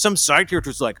 and then some side character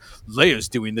was like, Leia's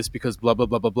doing this because blah, blah,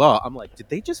 blah, blah, blah. I'm like, did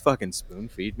they just fucking spoon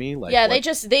feed me? Like, yeah,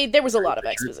 there was a lot of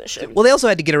exposition. Well, they also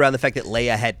had to get around the fact that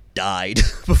Leia had died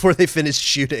before they finished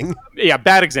shooting. Yeah,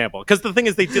 bad example. Because the thing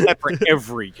is, they did that for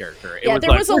every character.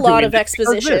 There was a lot of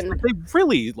exposition. They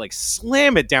really, like,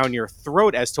 slam it down your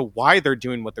throat as to why they're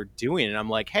doing what they're doing. And I'm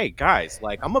like, hey, guys,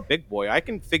 like, I'm a big boy. I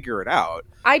can figure it out.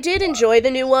 I did enjoy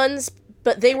the new ones,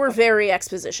 but they were very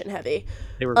exposition heavy.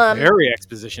 They were very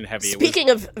exposition heavy.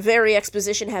 Speaking of very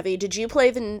exposition heavy, did you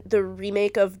play the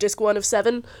remake of Disc 1 of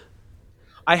 7?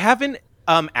 I haven't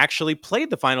actually played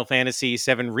the Final Fantasy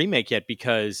VII remake yet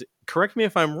because, correct me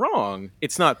if I'm wrong,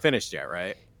 it's not finished yet,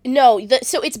 right? No,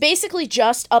 so it's basically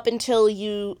just up until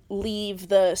you leave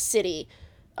the city.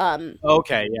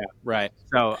 Okay, yeah, right.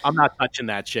 So I'm not touching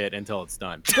that shit until it's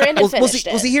done. Brandon finished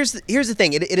it. Well, see, here's the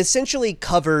thing. It essentially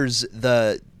covers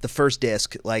the first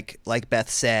disc, like Beth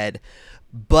said,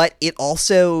 but it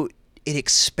also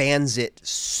expands it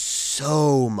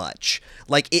so much.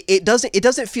 Like it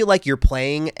doesn't feel like you're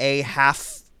playing a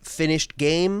half finished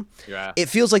game. Yeah. It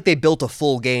feels like they built a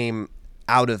full game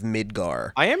out of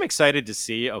Midgar. I am excited to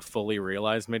see a fully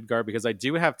realized Midgar because I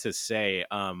do have to say,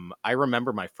 I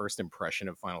remember my first impression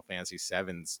of Final Fantasy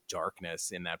VII's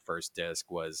darkness in that first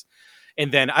disc was,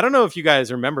 and then I don't know if you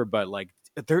guys remember, but like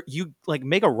you like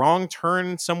make a wrong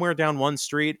turn somewhere down one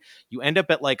street, you end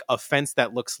up at like a fence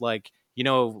that looks like,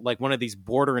 like one of these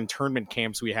border internment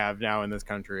camps we have now in this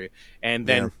country. And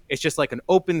then it's just like an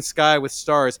open sky with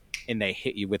stars, and they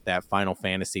hit you with that Final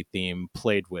Fantasy theme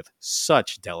played with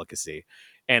such delicacy.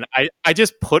 And I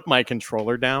just put my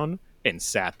controller down and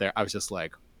sat there. I was just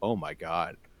like, oh my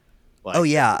God. Like, Oh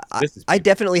yeah, this is I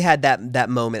definitely had that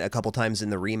moment a couple times in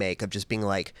the remake of just being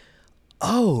like,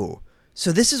 oh,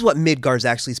 so this is what Midgar's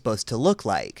actually supposed to look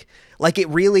like. Like it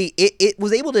really, it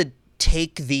was able to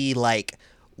take the like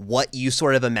what you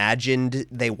sort of imagined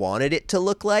they wanted it to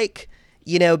look like,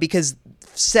 you know, because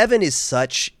 7 is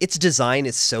such, its design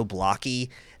is so blocky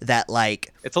that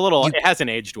like it's a little. It hasn't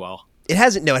aged well. it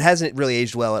hasn't really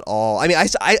aged well at all. I mean,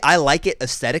 I like it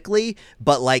aesthetically,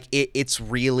 but like it's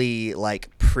really like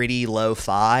pretty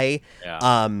lo-fi.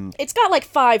 Yeah. It's got like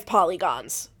 5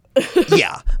 polygons.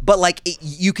 Yeah, but like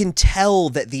you can tell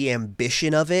that the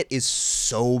ambition of it is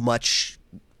so much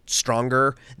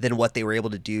stronger than what they were able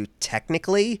to do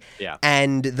technically. Yeah.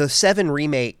 And the 7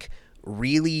 remake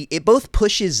really, it both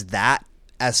pushes that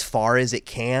as far as it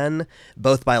can,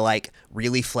 both by like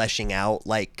really fleshing out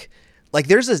like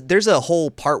there's a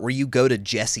whole part where you go to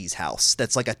Jesse's house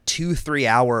that's like a 2-3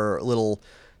 hour little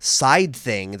side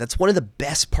thing that's one of the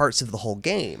best parts of the whole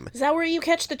game. Is that where you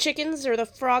catch the chickens or the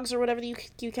frogs or whatever you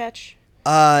catch?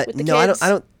 With the No, kids?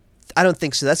 I don't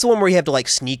think so. That's the one where you have to like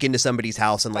sneak into somebody's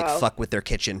house and like Oh. fuck with their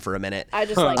kitchen for a minute. I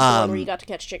just like the one where you got to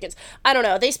catch chickens. I don't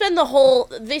know. They spend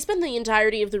the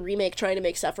entirety of the remake trying to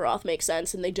make Sephiroth make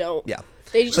sense, and they don't. Yeah.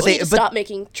 They just But need to stop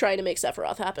trying to make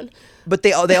Sephiroth happen. But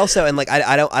they also, and like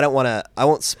I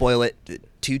won't spoil it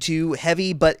too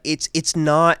heavy, but it's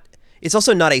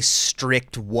also not a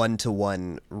strict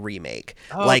 1-to-1 remake.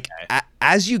 Oh, like okay.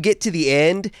 as you get to the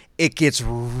end, it gets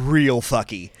real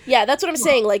fucky. Yeah, that's what I'm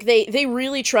saying. Like they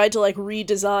really tried to like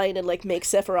redesign and like make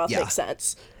Sephiroth Yeah. make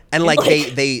sense. And like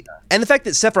they and the fact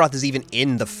that Sephiroth is even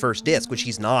in the first disc, which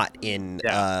he's not in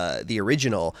the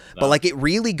original, but like it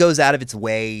really goes out of its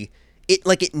way.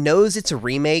 It knows it's a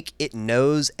remake. It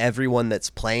knows everyone that's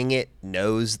playing it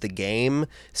knows the game.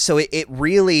 So it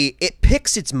really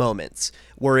picks its moments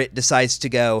where it decides to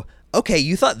go, okay,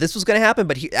 you thought this was going to happen,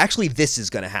 but actually this is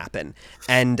going to happen,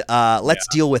 and let's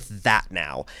deal with that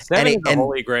now. 7 is and a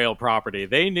holy grail property.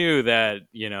 They knew that,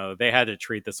 they had to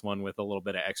treat this one with a little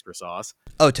bit of extra sauce.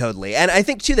 oh, totally. And I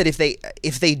think too that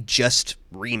if they just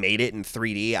remade it in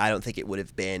 3D, I don't think it would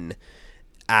have been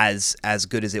as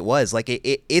good as it was. Like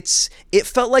it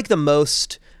felt like the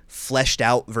most fleshed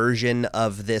out version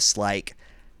of this like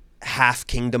half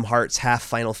Kingdom Hearts, half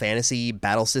Final Fantasy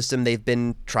battle system they've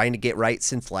been trying to get right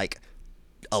since like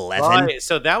 11. Right.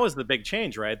 So that was the big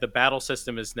change, right? The battle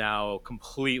system is now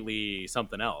completely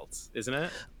something else, isn't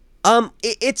it?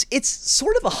 It's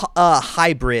sort of a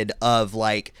hybrid of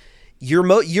like you're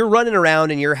running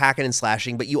around and you're hacking and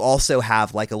slashing, but you also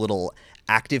have like a little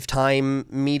active time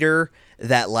meter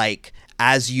that like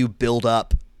as you build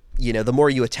up, the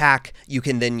more you attack, you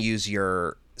can then use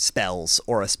your spells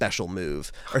or a special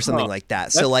move or something like that.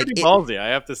 That's So like pretty ballsy, I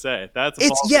have to say. That's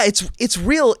ballsy. it's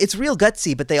real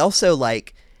gutsy, but they also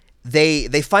like they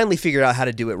finally figured out how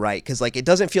to do it right, because like it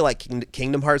doesn't feel like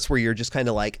Kingdom Hearts where you're just kind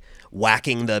of like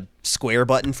whacking the square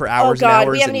button for hours Oh god, and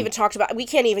hours. we haven't even talked about. We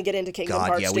can't even get into Kingdom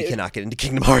Hearts. Yeah, we dude. cannot get into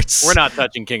Kingdom Hearts. We're not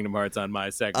touching Kingdom Hearts on my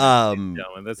segment.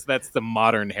 Gentlemen. That's the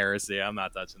modern heresy. I'm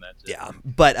not touching that shit. Yeah,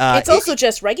 but It's also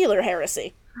just regular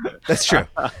heresy. that's true.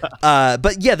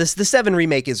 But yeah, the 7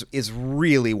 remake is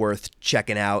really worth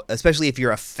checking out, especially if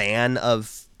you're a fan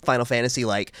of Final Fantasy,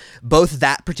 like both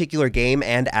that particular game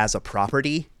and as a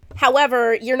property.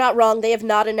 However, you're not wrong. They have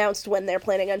not announced when they're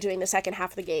planning on doing the second half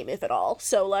of the game, if at all.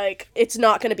 So, like, it's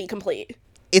not going to be complete.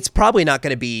 It's probably not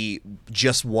going to be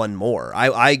just one more.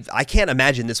 I can't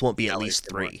imagine this won't be at least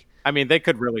 3. I mean, they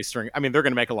could really string. I mean, they're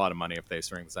going to make a lot of money if they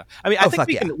string this out. I mean, I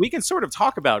think we can sort of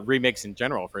talk about remakes in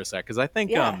general for a sec, because I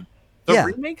think the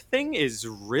remake thing is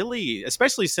really,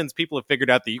 especially since people have figured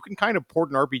out that you can kind of port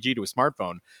an RPG to a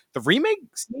smartphone. The remake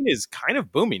scene is kind of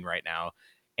booming right now.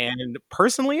 And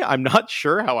personally, I'm not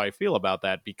sure how I feel about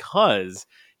that, because,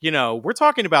 we're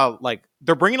talking about like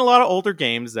they're bringing a lot of older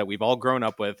games that we've all grown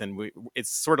up with, and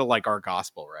it's sort of like our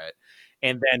gospel, right?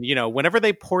 And then, whenever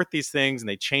they port these things and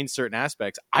they change certain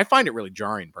aspects, I find it really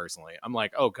jarring personally. I'm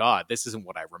like, oh God, this isn't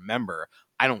what I remember.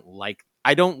 I don't like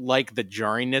the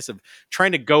jarringness of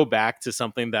trying to go back to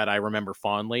something that I remember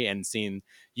fondly and seeing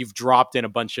you've dropped in a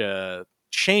bunch of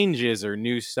changes or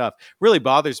new stuff. Really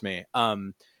bothers me.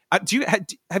 Have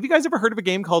you guys ever heard of a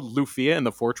game called Lufia and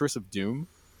the Fortress of Doom?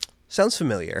 Sounds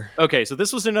familiar. Okay, so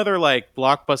this was another like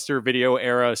blockbuster video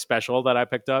era special that I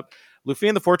picked up. Lufia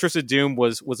and the Fortress of Doom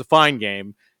was a fine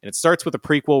game, and it starts with a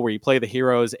prequel where you play the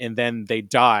heroes and then they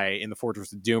die in the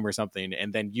Fortress of Doom or something,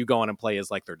 and then you go on and play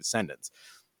as like their descendants.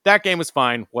 That game was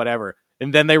fine, whatever.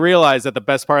 And then they realized that the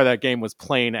best part of that game was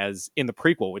playing as in the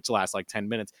prequel, which lasts like 10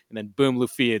 minutes. And then boom,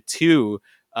 Lufia 2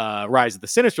 Rise of the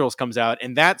Sinistrals comes out,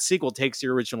 and that sequel takes the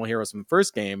original heroes from the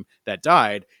first game that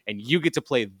died, and you get to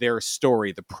play their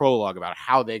story, the prologue about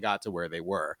how they got to where they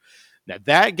were. Now,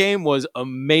 that game was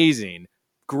amazing.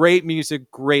 Great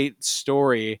music, great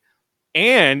story,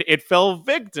 and it fell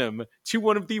victim to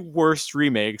one of the worst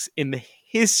remakes in the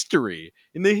history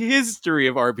of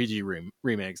RPG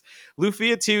remakes.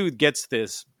 Lufia 2 gets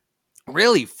this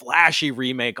really flashy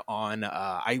remake on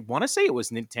I want to say it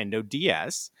was Nintendo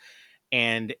DS,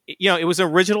 and it was an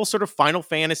original sort of Final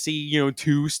Fantasy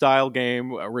 2 style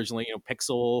game, originally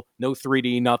pixel, no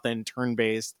 3D, nothing, turn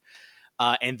based,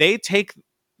 and they take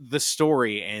the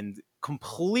story and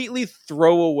completely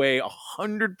throw away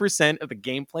 100% of the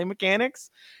gameplay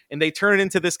mechanics, and they turn it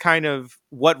into this kind of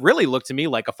what really looked to me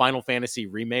like a Final Fantasy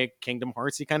remake, Kingdom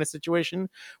Heartsy kind of situation,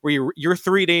 where you're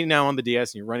 3D now on the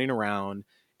DS and you're running around,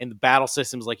 and the battle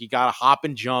system's like you gotta hop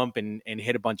and jump and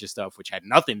hit a bunch of stuff, which had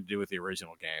nothing to do with the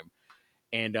original game.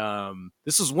 And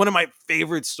this was one of my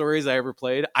favorite stories I ever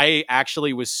played. I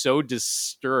actually was so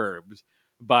disturbed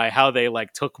by how they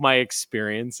like took my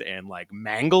experience and like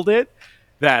mangled it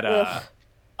that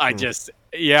I just,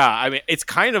 I mean, it's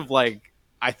kind of like,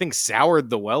 I think soured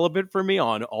the well a bit for me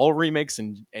on all remakes,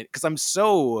 and because I'm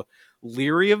so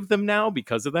leery of them now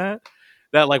because of that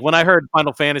like when I heard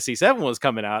Final Fantasy VII was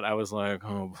coming out, I was like,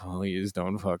 oh, please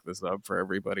don't fuck this up for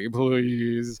everybody,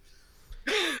 please.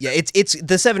 Yeah, it's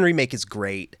the 7 remake is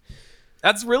great.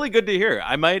 That's really good to hear.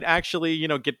 I might actually,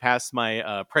 get past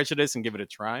my prejudice and give it a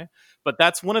try. But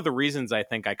that's one of the reasons I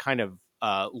think I kind of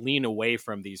lean away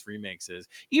from these remakes, is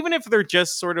even if they're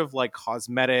just sort of like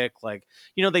cosmetic, like,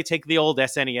 they take the old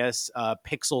SNES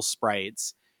pixel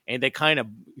sprites and they kind of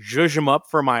zhuzh them up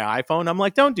for my iPhone. I'm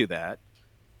like, don't do that.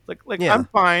 Like I'm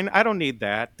fine. I don't need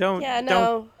that. Don't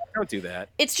do that.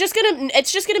 It's just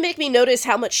gonna make me notice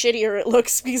how much shittier it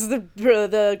looks because the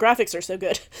graphics are so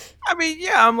good. I mean,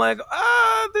 yeah, I'm like,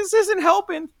 this isn't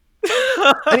helping.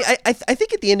 I mean, I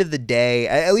think at the end of the day,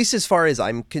 at least as far as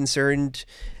I'm concerned,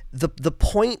 the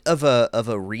point of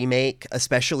a remake,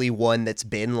 especially one that's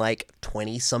been like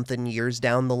 20 something years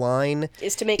down the line,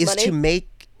 is to make money.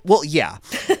 Well, yeah,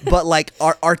 but like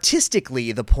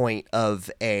artistically, the point of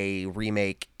a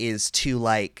remake is to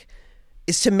make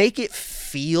it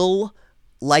feel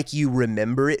like you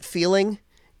remember it feeling,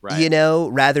 right?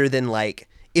 Rather than like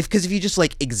if you just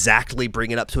like exactly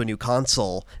bring it up to a new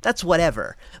console, that's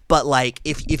whatever. But like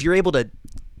if you're able to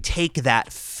take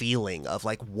that feeling of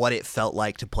like what it felt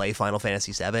like to play Final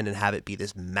Fantasy VII and have it be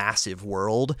this massive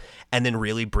world, and then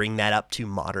really bring that up to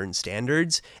modern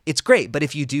standards, it's great. But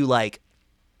if you do like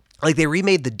they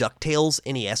remade the DuckTales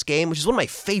NES game, which is one of my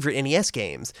favorite NES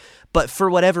games, but for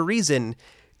whatever reason,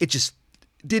 it just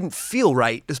didn't feel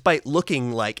right, despite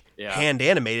looking like hand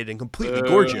animated and completely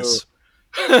gorgeous.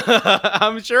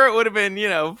 I'm sure it would have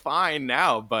been, fine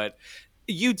now, but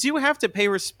you do have to pay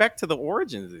respect to the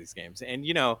origins of these games. And,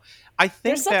 I think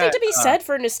there's something to be said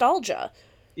for nostalgia.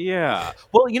 Yeah.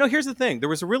 Well, here's the thing. There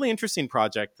was a really interesting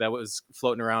project that was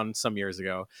floating around some years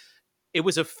ago. It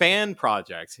was a fan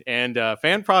project, and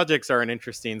fan projects are an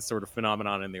interesting sort of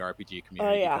phenomenon in the RPG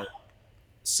community. Oh, yeah.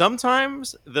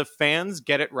 Sometimes the fans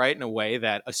get it right in a way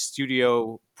that a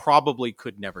studio probably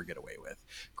could never get away with.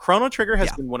 Chrono Trigger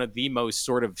has been one of the most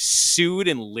sort of sued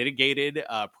and litigated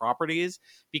properties,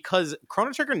 because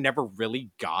Chrono Trigger never really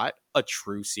got a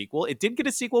true sequel. It did get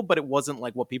a sequel, but it wasn't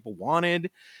like what people wanted.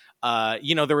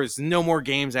 There was no more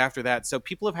games after that, so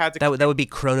people have had to. That would be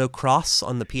Chrono Cross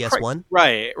on the PS1.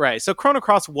 Right. So Chrono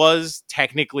Cross was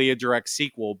technically a direct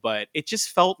sequel, but it just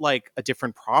felt like a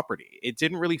different property. It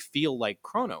didn't really feel like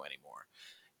Chrono anymore.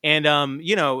 And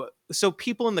so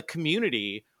people in the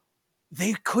community,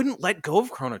 they couldn't let go of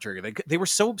Chrono Trigger. They were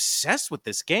so obsessed with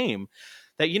this game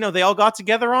that they all got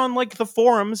together on like the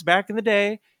forums back in the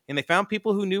day. And they found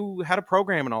people who knew how to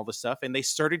program and all this stuff, and they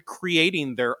started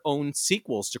creating their own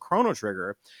sequels to Chrono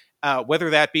Trigger, whether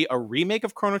that be a remake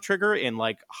of Chrono Trigger in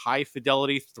like high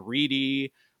fidelity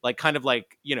 3D, like kind of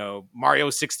like Mario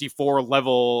 64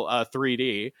 level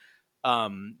 3D.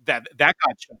 That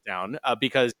got shut down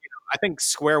because I think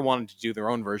Square wanted to do their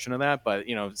own version of that, but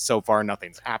so far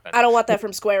nothing's happened. I don't want that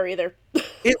from Square either.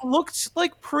 It looked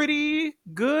like pretty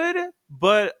good,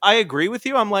 but I agree with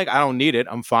you. I'm like, I don't need it.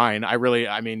 I'm fine.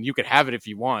 I mean, you could have it if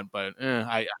you want, but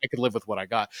I could live with what I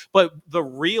got. But the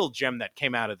real gem that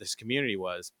came out of this community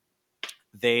was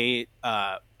they,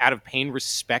 out of paying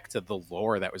respect to the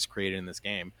lore that was created in this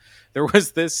game, there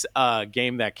was this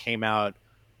game that came out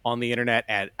on the internet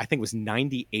at, I think it was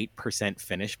 98%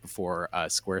 finished before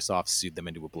Squaresoft sued them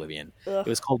into oblivion. Ugh. It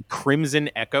was called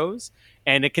Crimson Echoes,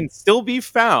 and it can still be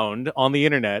found on the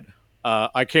internet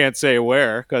I can't say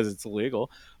where because it's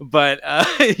illegal, but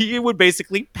you would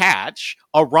basically patch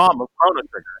a ROM of Chrono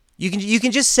Trigger. You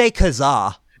can just say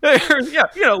Kazaa. Yeah,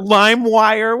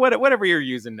 LimeWire, whatever you're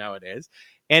using nowadays,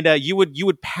 and you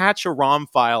would patch a ROM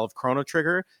file of Chrono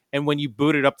Trigger, and when you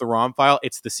booted up the ROM file,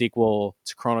 it's the sequel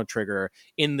to Chrono Trigger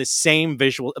in the same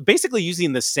visual, basically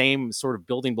using the same sort of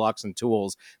building blocks and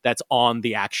tools that's on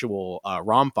the actual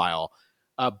ROM file.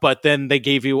 But then they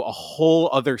gave you a whole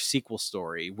other sequel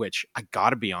story, which I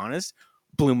gotta be honest,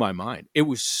 blew my mind. It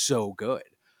was so good.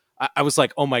 I was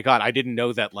like, oh my God, I didn't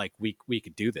know that like we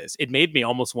could do this. It made me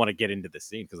almost want to get into the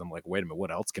scene because I'm like, wait a minute,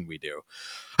 what else can we do?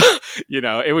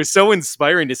 It was so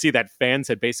inspiring to see that fans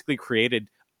had basically created,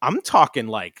 I'm talking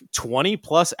like 20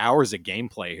 plus hours of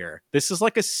gameplay here. This is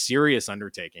like a serious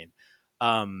undertaking.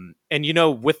 And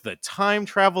with the time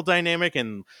travel dynamic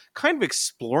and kind of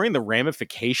exploring the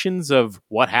ramifications of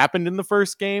what happened in the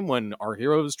first game when our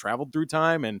heroes traveled through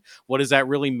time and what does that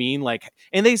really mean? Like,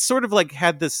 and they sort of like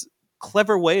had this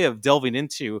clever way of delving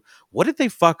into what did they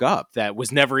fuck up that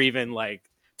was never even like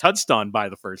touched on by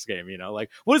the first game,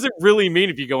 like what does it really mean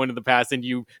if you go into the past and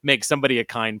you make somebody a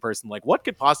kind person? Like what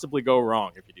could possibly go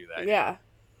wrong if you do that? Yeah.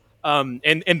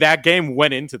 And that game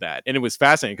went into that, and it was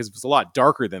fascinating because it was a lot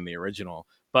darker than the original.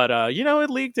 But it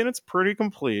leaked and it's pretty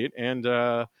complete, and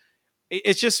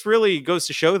it just really goes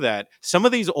to show that some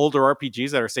of these older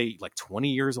RPGs that are say like 20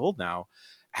 years old now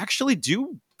actually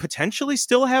do potentially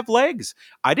still have legs.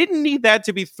 I didn't need that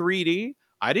to be 3D.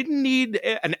 I didn't need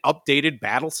an updated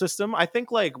battle system. I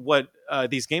think like what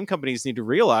these game companies need to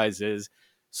realize is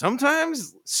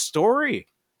sometimes story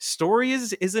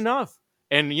is enough.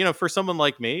 And for someone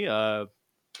like me, I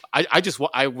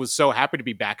was so happy to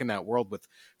be back in that world with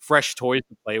fresh toys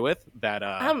to play with. That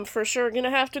I'm for sure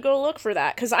gonna have to go look for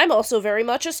that because I'm also very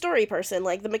much a story person.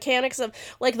 Like the mechanics of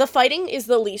like the fighting is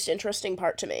the least interesting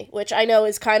part to me, which I know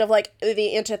is kind of like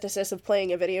the antithesis of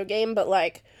playing a video game. But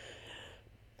like,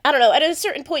 I don't know. At a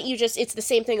certain point, it's the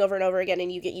same thing over and over again,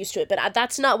 and you get used to it. But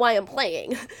that's not why I'm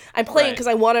playing. I'm playing because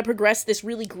I want to progress this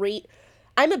really great.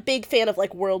 I'm a big fan of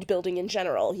like world building in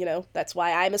general, That's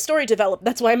why I'm a story developer.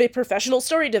 That's why I'm a professional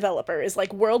story developer. Is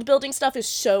like world building stuff is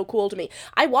so cool to me.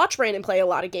 I watch Brandon play a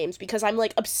lot of games because I'm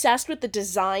like obsessed with the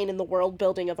design and the world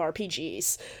building of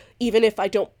RPGs, even if I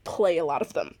don't play a lot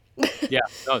of them. Yeah,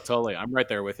 no, totally. I'm right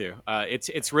there with you.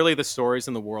 It's really the stories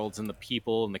and the worlds and the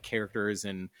people and the characters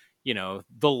and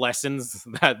the lessons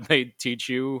that they teach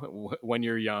you when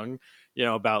you're young.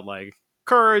 About like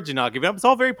courage and not giving up. It's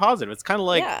all very positive. It's kind of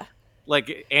like. Yeah.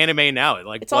 Like anime now,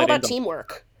 like it's all about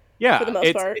teamwork. Yeah, for the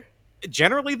most part.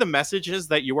 Generally, the messages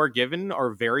that you are given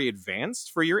are very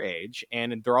advanced for your age,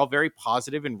 and they're all very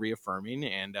positive and reaffirming.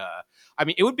 And I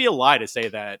mean, it would be a lie to say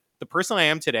that the person I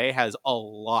am today has a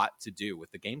lot to do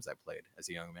with the games I played as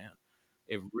a young man.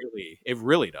 It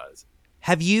really does.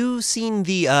 Have you seen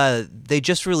they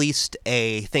just released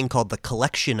a thing called the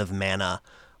Collection of Mana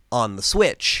on the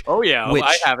Switch? Oh yeah,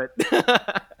 I have it.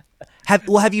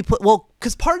 Have you put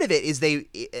because part of it is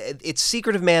it's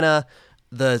Secret of Mana,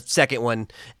 the second one,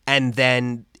 and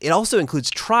then it also includes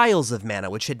Trials of Mana,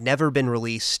 which had never been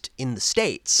released in the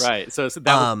States. Right. So that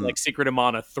was like Secret of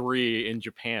Mana 3 in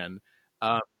Japan.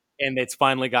 And it's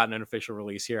finally gotten an official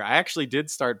release here. I actually did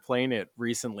start playing it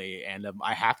recently, and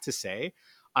I have to say,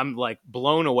 I'm like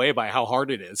blown away by how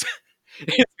hard it is.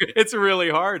 It's really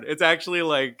hard. It's actually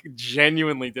like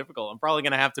genuinely difficult. I'm probably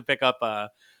gonna have to pick up a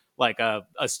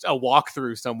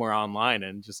walkthrough somewhere online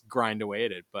and just grind away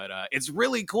at it. But it's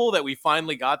really cool that we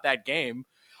finally got that game.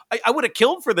 I would have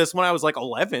killed for this when I was like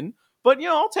 11, but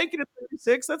I'll take it at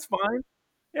 36. That's fine.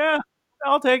 Yeah,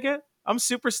 I'll take it. I'm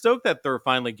super stoked that they're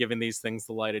finally giving these things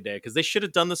the light of day because they should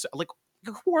have done this. Like,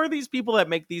 who are these people that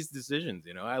make these decisions?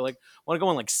 I like want to go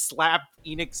and like slap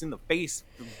Enix in the face.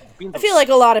 I feel like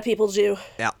a lot of people do.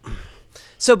 Yeah.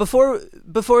 So before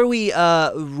we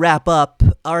wrap up,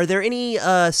 are there any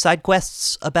side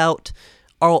quests about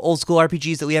our old school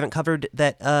RPGs that we haven't covered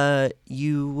that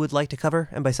you would like to cover?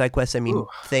 And by side quests, I mean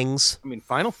things. I mean,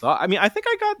 final thought. I mean, I think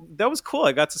that was cool.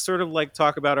 I got to sort of like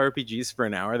talk about RPGs for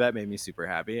an hour. That made me super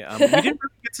happy. We didn't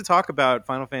really get to talk about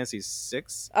Final Fantasy VI.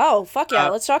 Oh, fuck yeah.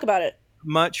 Let's talk about it.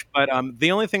 Much, but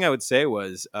the only thing I would say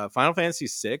was Final Fantasy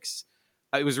VI.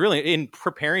 It was really in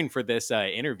preparing for this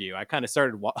interview. I kind of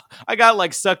I got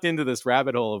like sucked into this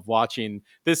rabbit hole of watching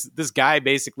this guy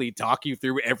basically talk you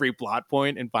through every plot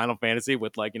point in Final Fantasy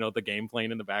with like the game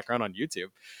playing in the background on YouTube,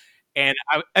 and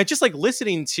I just like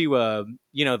listening to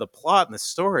the plot and the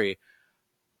story.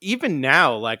 Even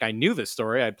now, like I knew the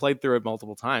story, I'd played through it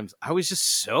multiple times. I was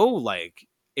just so like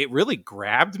it really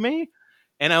grabbed me,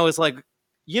 and I was like,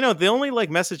 The only like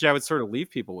message I would sort of leave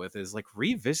people with is like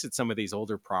revisit some of these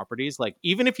older properties. Like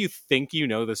even if you think you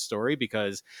know the story,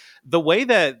 because the way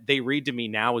that they read to me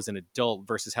now as an adult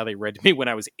versus how they read to me when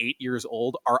I was 8 years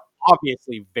old are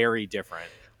obviously very different.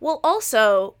 Well,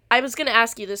 also, I was going to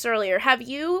ask you this earlier.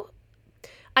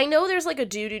 I know there's like a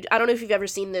dude, I don't know if you've ever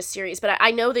seen this series, but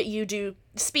I know that you do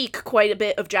speak quite a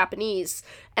bit of Japanese,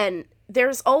 and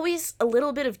there's always a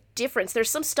little bit of difference. There's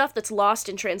some stuff that's lost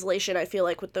in translation, I feel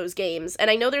like, with those games. And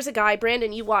I know there's a guy,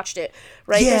 Brandon, you watched it,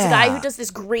 right? There's a guy who does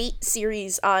this great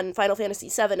series on Final Fantasy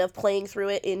VII of playing through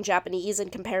it in Japanese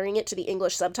and comparing it to the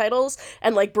English subtitles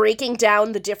and like breaking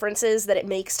down the differences that it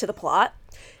makes to the plot.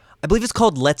 I believe it's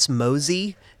called Let's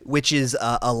Mosey, which is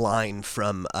a line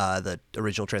from the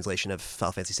original translation of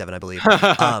Final Fantasy VII, I believe.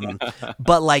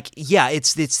 But like, yeah,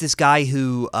 it's this guy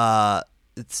who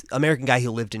it's American guy who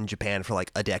lived in Japan for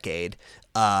like a decade,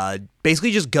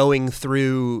 basically just going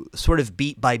through sort of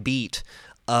beat by beat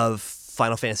of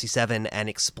Final Fantasy VII and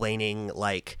explaining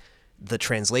like the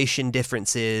translation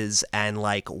differences and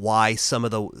like why some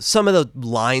of the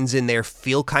lines in there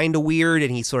feel kind of weird,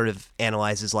 and he sort of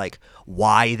analyzes like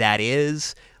why that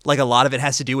is. Like a lot of it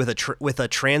has to do with a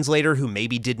translator who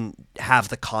maybe didn't have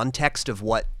the context of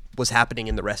what was happening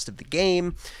in the rest of the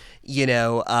game,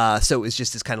 so it was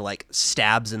just this kind of like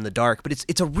stabs in the dark. But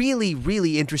it's a really,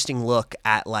 really interesting look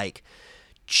at like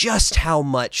just how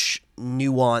much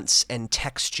nuance and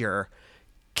texture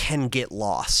can get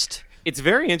lost. It's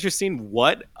very interesting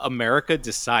what America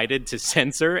decided to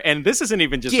censor, and this isn't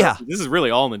even just this is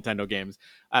really all Nintendo games.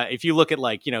 If you look at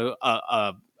like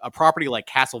a property like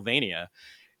Castlevania,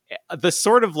 the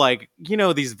sort of like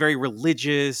these very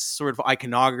religious sort of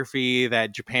iconography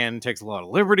that Japan takes a lot of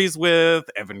liberties with.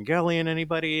 Evangelion,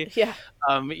 anybody? Yeah.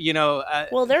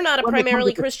 Well, they're not a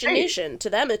primarily Christian nation. To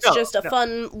them, it's just a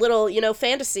fun little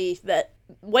fantasy that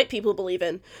white people believe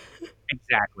in.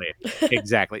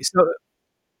 Exactly. So.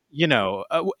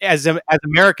 As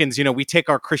Americans, we take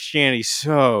our Christianity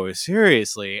so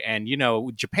seriously, and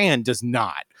Japan does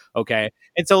not. Okay,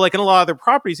 and so like in a lot of other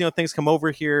properties, things come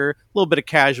over here, a little bit of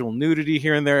casual nudity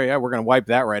here and there. Yeah, we're gonna wipe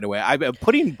that right away.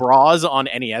 Putting bras on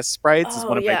NES sprites is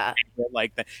one of my favorite.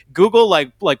 Like Google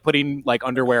like putting like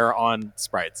underwear on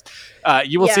sprites.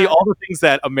 You will see all the things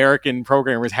that American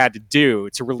programmers had to do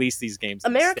to release these games.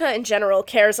 America in general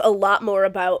cares a lot more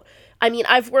about. I mean,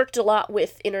 I've worked a lot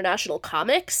with international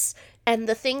comics, and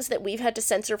the things that we've had to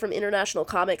censor from international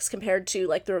comics compared to,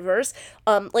 like, the reverse.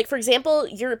 Like, for example,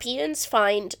 Europeans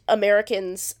find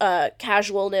Americans'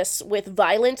 casualness with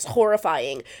violence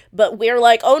horrifying, but we're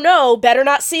like, oh no, better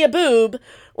not see a boob.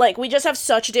 Like, we just have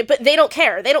such but they don't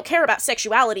care. They don't care about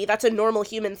sexuality. That's a normal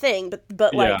human thing,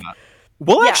 but like... Yeah.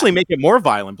 We'll actually make it more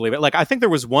violent, believe it. Like, I think there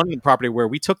was one property where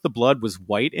we took the blood was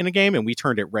white in a game and we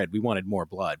turned it red. We wanted more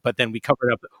blood, but then we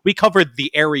covered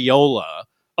the areola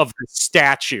of the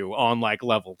statue on like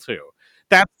level 2.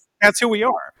 That's who we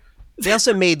are. They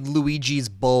also made Luigi's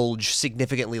bulge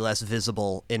significantly less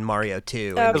visible in Mario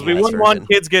 2. Because we wouldn't want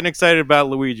kids getting excited about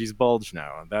Luigi's bulge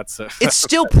now. It's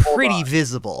still pretty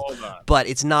visible, but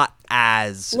it's not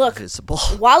as visible.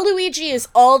 Waluigi is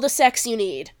all the sex you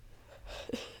need.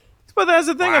 But that's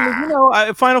the thing. Wow. I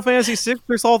mean, Final Fantasy VI,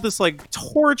 there's all this like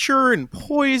torture and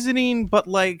poisoning, but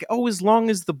like, as long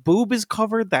as the boob is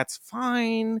covered, that's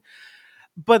fine.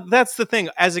 But that's the thing.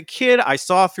 As a kid, I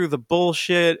saw through the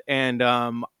bullshit, and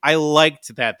I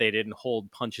liked that they didn't hold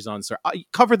punches on.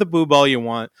 Cover the boob all you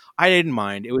want. I didn't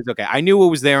mind. It was okay. I knew it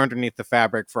was there underneath the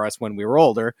fabric for us when we were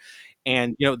older.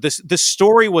 And the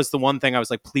story was the one thing I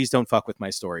was like, please don't fuck with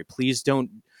my story. Please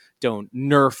don't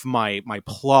nerf my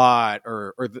plot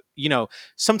or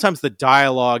sometimes the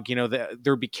dialogue,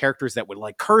 there'd be characters that would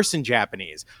like curse in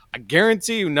Japanese. I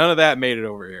guarantee you none of that made it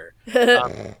over here.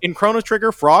 In Chrono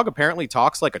Trigger, Frog apparently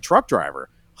talks like a truck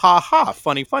driver. Ha ha,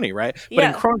 funny, right? But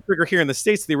in Chrono Trigger here in the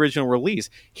States, the original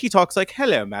release, he talks like,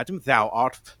 hello, madam, thou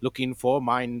art looking for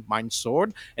mine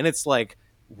sword. And it's like,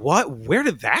 what? Where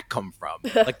did that come from?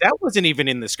 Like, that wasn't even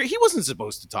in the script. He wasn't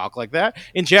supposed to talk like that.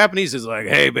 In Japanese, it's like,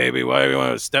 hey, baby, why do you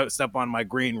want to step on my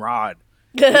green rod?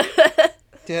 And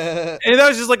that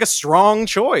was just like a strong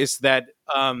choice that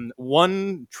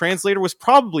one translator was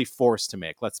probably forced to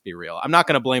make. Let's be real. I'm not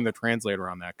going to blame the translator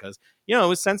on that because, it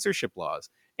was censorship laws.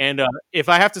 And if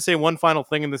I have to say one final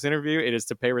thing in this interview, it is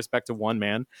to pay respect to one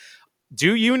man.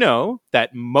 Do you know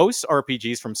that most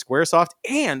RPGs from Squaresoft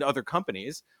and other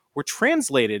companies were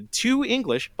translated to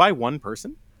English by one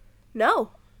person?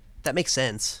 No. That makes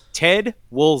sense. Ted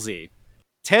Woolsey.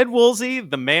 Ted Woolsey,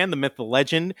 the man, the myth, the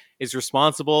legend, is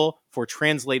responsible for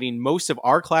translating most of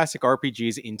our classic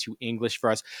RPGs into English for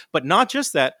us. But not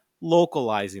just that,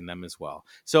 localizing them as well.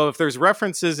 So if there's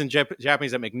references in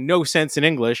Japanese that make no sense in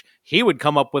English, he would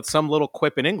come up with some little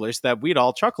quip in English that we'd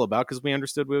all chuckle about because we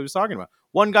understood what he was talking about.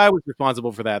 One guy was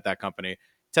responsible for that at that company,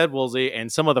 Ted Woolsey,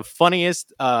 and some of the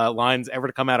funniest lines ever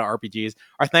to come out of RPGs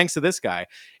are thanks to this guy.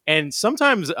 And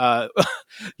sometimes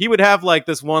he would have like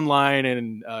this one line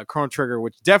in Chrono Trigger,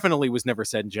 which definitely was never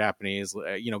said in Japanese.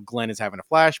 Glenn is having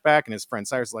a flashback, and his friend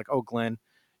Cyrus is like, "Oh, Glenn,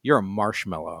 you're a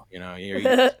marshmallow."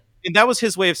 And that was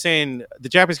his way of saying the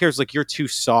Japanese character's like, "You're too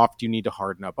soft. You need to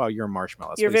harden up." Oh, you're a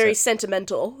marshmallow. You're very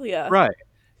sentimental. Yeah. Right.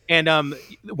 And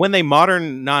when they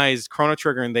modernized Chrono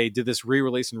Trigger and they did this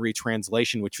re-release and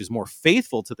retranslation, which was more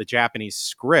faithful to the Japanese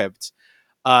script,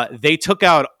 they took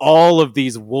out all of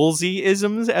these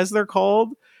Woolsey-isms, as they're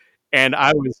called, and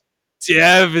I was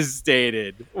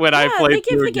devastated when I played they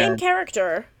give through the again. game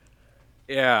character.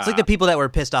 Yeah. It's like the people that were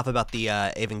pissed off about the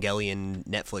Evangelion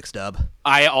Netflix dub.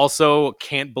 I also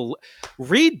can't believe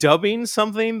redubbing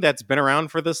something that's been around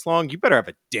for this long. You better have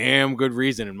a damn good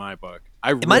reason in my book.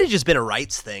 It might have just been a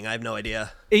rights thing. I have no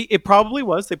idea. It probably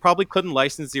was. They probably couldn't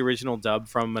license the original dub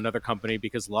from another company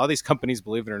because a lot of these companies,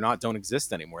 believe it or not, don't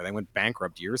exist anymore. They went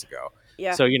bankrupt years ago.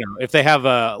 Yeah. So, if they have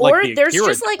a or the there's Akira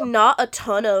just like not a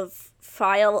ton of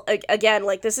file. Again,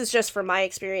 like this is just from my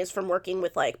experience from working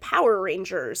with like Power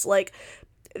Rangers. Like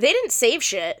they didn't save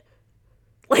shit.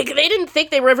 Like they didn't think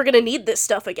they were ever going to need this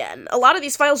stuff again. A lot of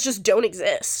these files just don't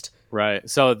exist. Right.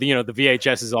 So the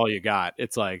VHS is all you got.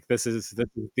 It's like this is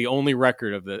the only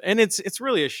record of it. And it's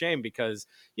really a shame because,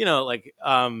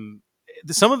 some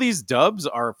of these dubs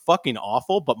are fucking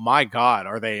awful, but my God,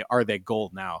 are they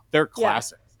gold now? They're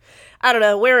classics. I don't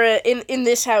know. We're in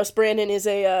this house, Brandon is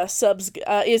a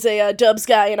dubs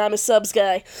guy and I'm a subs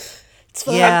guy. It's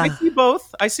fun. Yeah.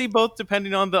 I see both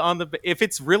depending on the if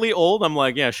it's really old, I'm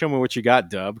like, yeah, show me what you got,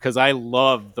 dub, because I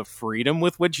love the freedom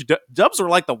with which dubs were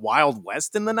like the Wild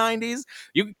West in the 90s.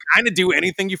 You could kind of do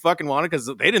anything you fucking wanted because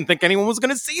they didn't think anyone was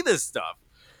going to see this stuff.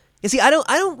 You see, I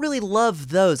don't really love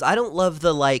those. I don't love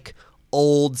the like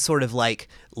old sort of like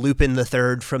Lupin the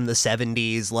Third from the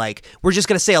 70s, like we're just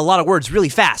gonna say a lot of words really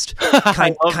fast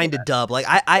kind of dub. Like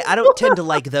I don't tend to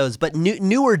like those, but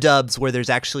newer dubs where there's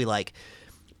actually like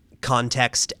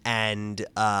context and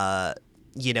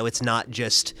it's not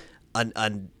just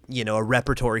a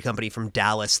repertory company from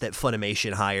Dallas that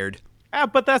Funimation hired. Yeah,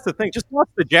 but that's the thing. Just watch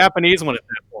the Japanese one at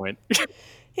that point.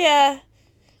 Yeah.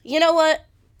 You know what?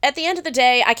 At the end of the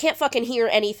day, I can't fucking hear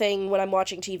anything when I'm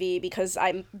watching TV because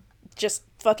I'm just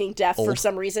fucking deaf for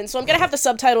some reason. So I'm gonna have the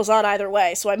subtitles on either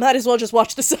way, so I might as well just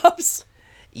watch the subs.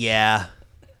 Yeah.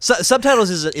 Subtitles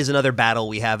is another battle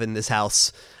we have in this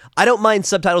house. I don't mind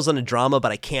subtitles on a drama,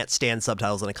 but I can't stand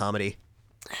subtitles on a comedy.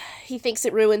 He thinks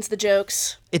it ruins the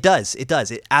jokes. It does. It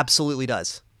absolutely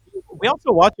does. We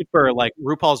also watch it for like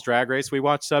RuPaul's Drag Race. We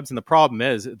watch subs, and the problem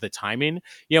is the timing.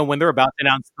 When they're about to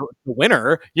announce the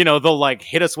winner, they'll like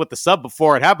hit us with the sub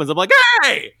before it happens. I'm like,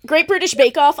 hey! Great British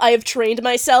Bake Off, I have trained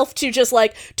myself to just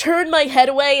like turn my head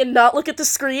away and not look at the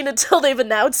screen until they've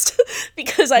announced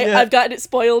because I've gotten it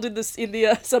spoiled in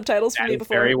the subtitles for me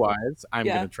before. Very wise. I'm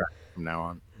gonna try from now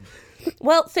on.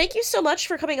 Well, thank you so much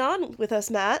for coming on with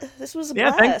us, Matt. This was a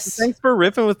blast. Thanks for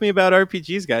riffing with me about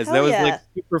RPGs, guys. Hell that was yeah. like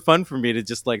super fun for me to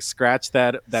just like scratch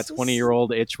that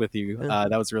 20-year-old itch with you.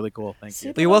 That was really cool. Thank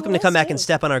you. Well, you're welcome to come back and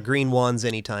step on our green wands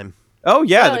anytime. Oh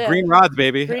yeah, the green rods,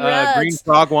 baby. Green rods. Green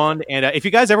frog wand. And if you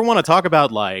guys ever want to talk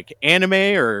about like anime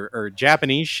or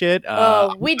Japanese shit,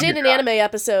 we did an anime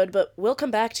episode, but we'll come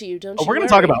back to you. Don't you? We're gonna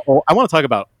talk about. I want to talk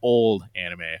about old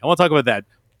anime. I want to talk about that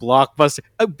Blockbuster.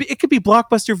 It could be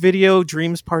Blockbuster Video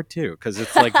Dreams Part 2 because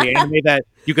it's like the anime that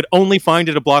you could only find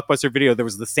at a Blockbuster Video. There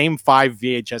was the same 5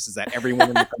 VHSs that everyone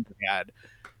in the country had,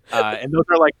 and those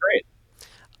are like great.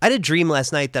 I had a dream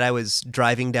last night that I was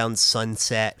driving down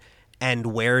Sunset, and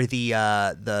where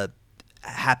the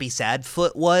Happy Sad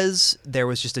Foot was, there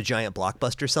was just a giant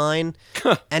Blockbuster sign,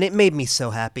 and it made me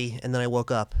so happy. And then I woke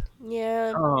up.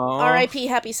 Yeah. Aww. R.I.P.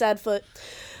 Happy Sad Foot.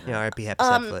 Yeah, R.I.P. Happy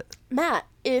Sad Foot. Matt,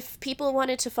 if people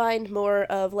wanted to find more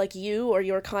of like you or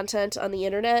your content on the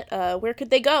internet, where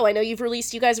could they go? I know you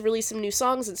guys have released some new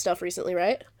songs and stuff recently,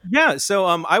 right? Yeah, so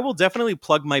I will definitely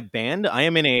plug my band. I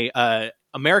am in a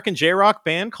American J-rock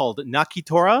band called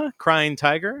Nakitora, Crying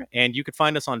Tiger, and you could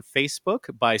find us on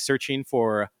Facebook by searching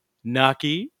for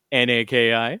Naki,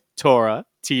 N-A-K-I, Tora,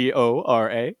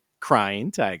 T-O-R-A,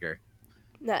 Crying Tiger.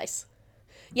 Nice.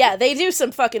 Yeah, they do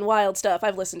some fucking wild stuff.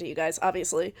 I've listened to you guys,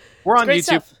 obviously. We're on Great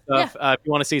YouTube stuff. stuff. If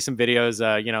you want to see some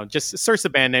videos, just search the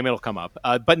band name. It'll come up.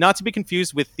 But not to be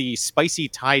confused with the spicy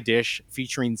Thai dish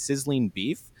featuring sizzling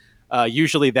beef.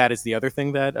 Usually that is the other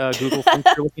thing that Google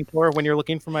thinks you're looking for when you're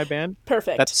looking for my band.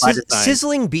 Perfect. That's by design.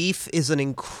 Sizzling Beef is an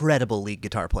incredible lead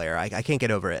guitar player. I can't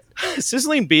get over it.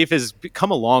 Sizzling Beef has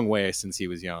come a long way since he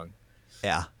was young.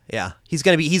 Yeah. He's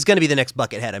gonna be the next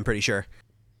Buckethead, I'm pretty sure.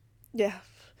 Yeah.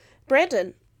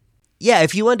 Brandon. Yeah,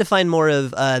 if you want to find more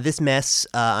of this mess,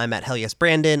 I'm at Hell Yes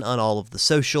Brandon on all of the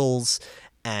socials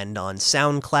and on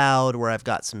SoundCloud, where I've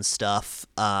got some stuff.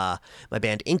 My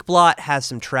band Inkblot has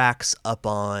some tracks up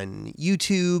on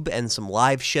YouTube and some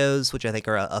live shows, which I think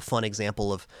are a fun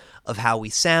example of how we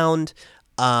sound.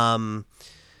 Happy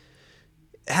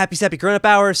Sappy Grown Up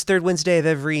Hours, third Wednesday of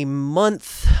every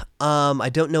month. I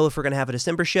don't know if we're going to have a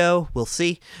December show. We'll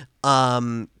see.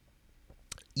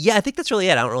 Yeah, I think that's really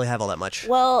it. I don't really have all that much.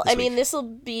 Well, I mean, this will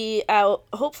be out.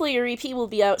 Hopefully your EP will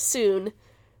be out soon,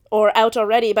 or out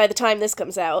already by the time this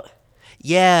comes out.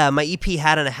 Yeah, my EP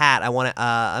Hat in a Hat.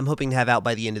 I'm hoping to have out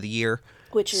by the end of the year.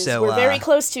 Which is, So, we're very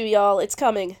close to, y'all. It's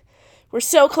coming. We're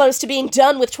so close to being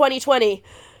done with 2020.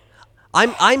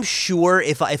 I'm sure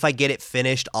if I get it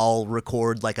finished, I'll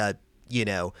record like a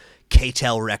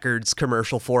KTEL Records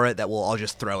commercial for it that I'll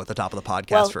just throw at the top of the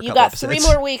podcast for a couple episodes. You got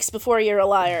 3 more weeks before you're a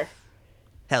liar.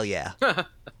 Hell yeah.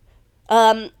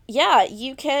 Yeah,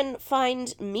 you can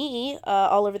find me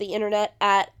all over the internet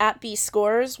at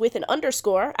 @bscores with an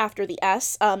underscore after the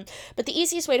S. But the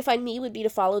easiest way to find me would be to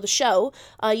follow the show.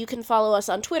 You can follow us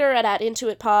on Twitter at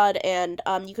 @IntuitPod, and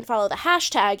you can follow the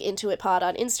hashtag IntuitPod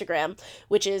on Instagram,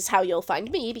 which is how you'll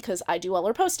find me because I do all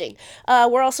our posting.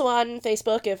 We're also on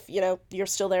Facebook if, you're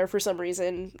still there for some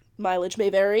reason. Mileage may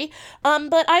vary.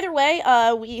 But either way,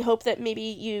 we hope that maybe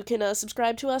you can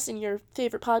subscribe to us in your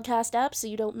favorite podcast app so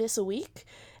you don't miss a week.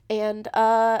 And,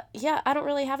 yeah, I don't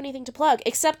really have anything to plug,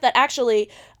 except that actually,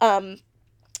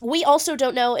 we also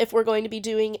don't know if we're going to be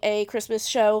doing a Christmas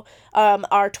show.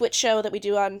 Our Twitch show that we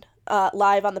do on,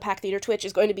 live on the Pack Theater Twitch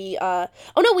is going to be, oh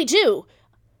no, we do!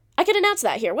 I could announce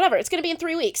that here. Whatever. It's going to be in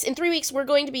 3 weeks. In 3 weeks, we're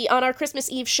going to be on our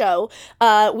Christmas Eve show.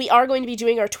 We are going to be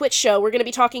doing our Twitch show. We're going to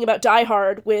be talking about Die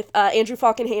Hard with Andrew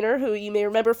Falkenhainer, who you may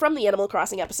remember from the Animal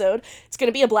Crossing episode. It's going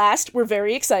to be a blast. We're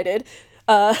very excited.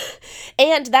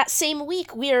 And that same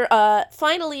week, we're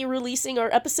finally releasing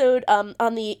our episode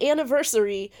on the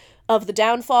anniversary of the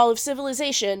downfall of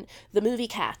civilization, the movie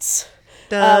Cats.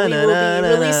 We will be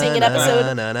releasing an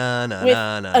episode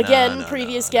with, again,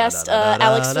 previous guest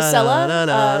Alex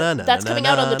Vasella. That's coming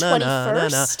out on the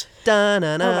 21st. Oh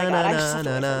my god, I just have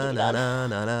to wait for it to be done.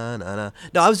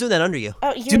 No, I was doing that under you.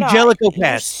 Oh, you're not. You're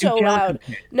so loud.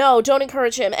 No, don't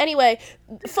encourage him. Anyway,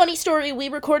 funny story, we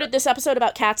recorded this episode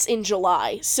about cats in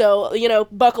July, so,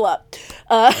 buckle up.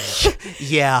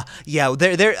 Yeah.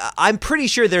 There. I'm pretty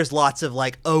sure there's lots of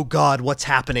like, oh god, what's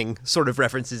happening sort of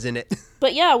references in it.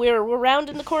 But yeah, we're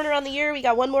rounding the corner on the year. We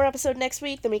got one more episode next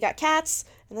week, then we got Cats,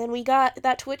 and then we got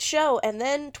that Twitch show, and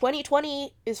then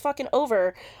 2020 is fucking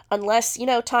over, unless,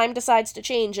 time decides to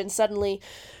change and suddenly,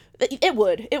 it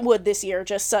would this year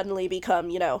just suddenly become,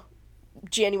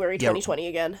 January 2020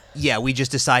 again. Yeah, we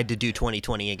just decide to do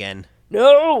 2020 again.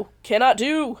 No, cannot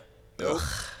do. No,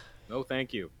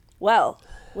 thank you. Well,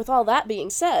 with all that being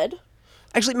said...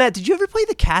 Actually, Matt, did you ever play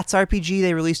the Cats RPG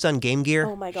they released on Game Gear?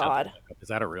 Oh my god. Is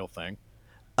that a real thing?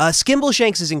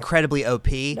 Skimbleshanks is incredibly OP.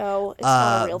 No, it's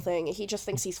not a real thing. He just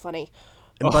thinks he's funny.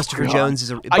 And Buster Jones is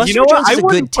a good I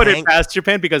wouldn't put it tank. past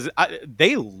Japan because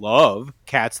they love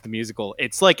Cats the musical.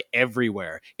 It's like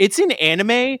everywhere. It's in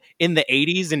anime in the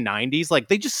 80s and 90s. Like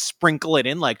they just sprinkle it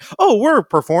in like, oh, we're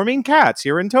performing Cats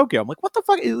here in Tokyo. I'm like, what the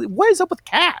fuck? What is up with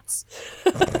Cats?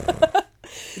 We've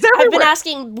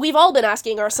all been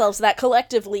asking ourselves that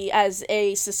collectively as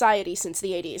a society since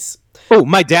the 80s. Oh,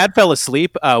 my dad fell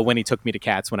asleep when he took me to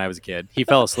Cats when I was a kid. He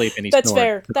fell asleep and he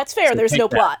snored. That's fair. So there's no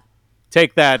plot.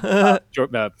 Take that,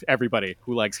 everybody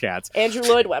who likes Cats. Andrew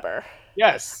Lloyd Webber.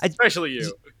 Yes, especially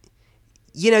you.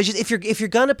 Just if you're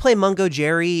gonna play Mungo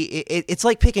Jerry, it's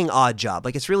like picking Odd Job.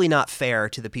 Like it's really not fair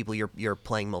to the people you're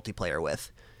playing multiplayer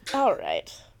with. All right.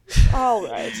 All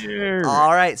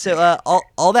right. So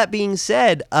all that being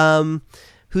said,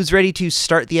 who's ready to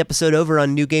start the episode over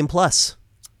on New Game Plus?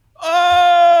 Oh!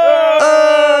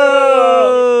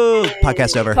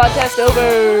 Podcast over. Podcast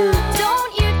over.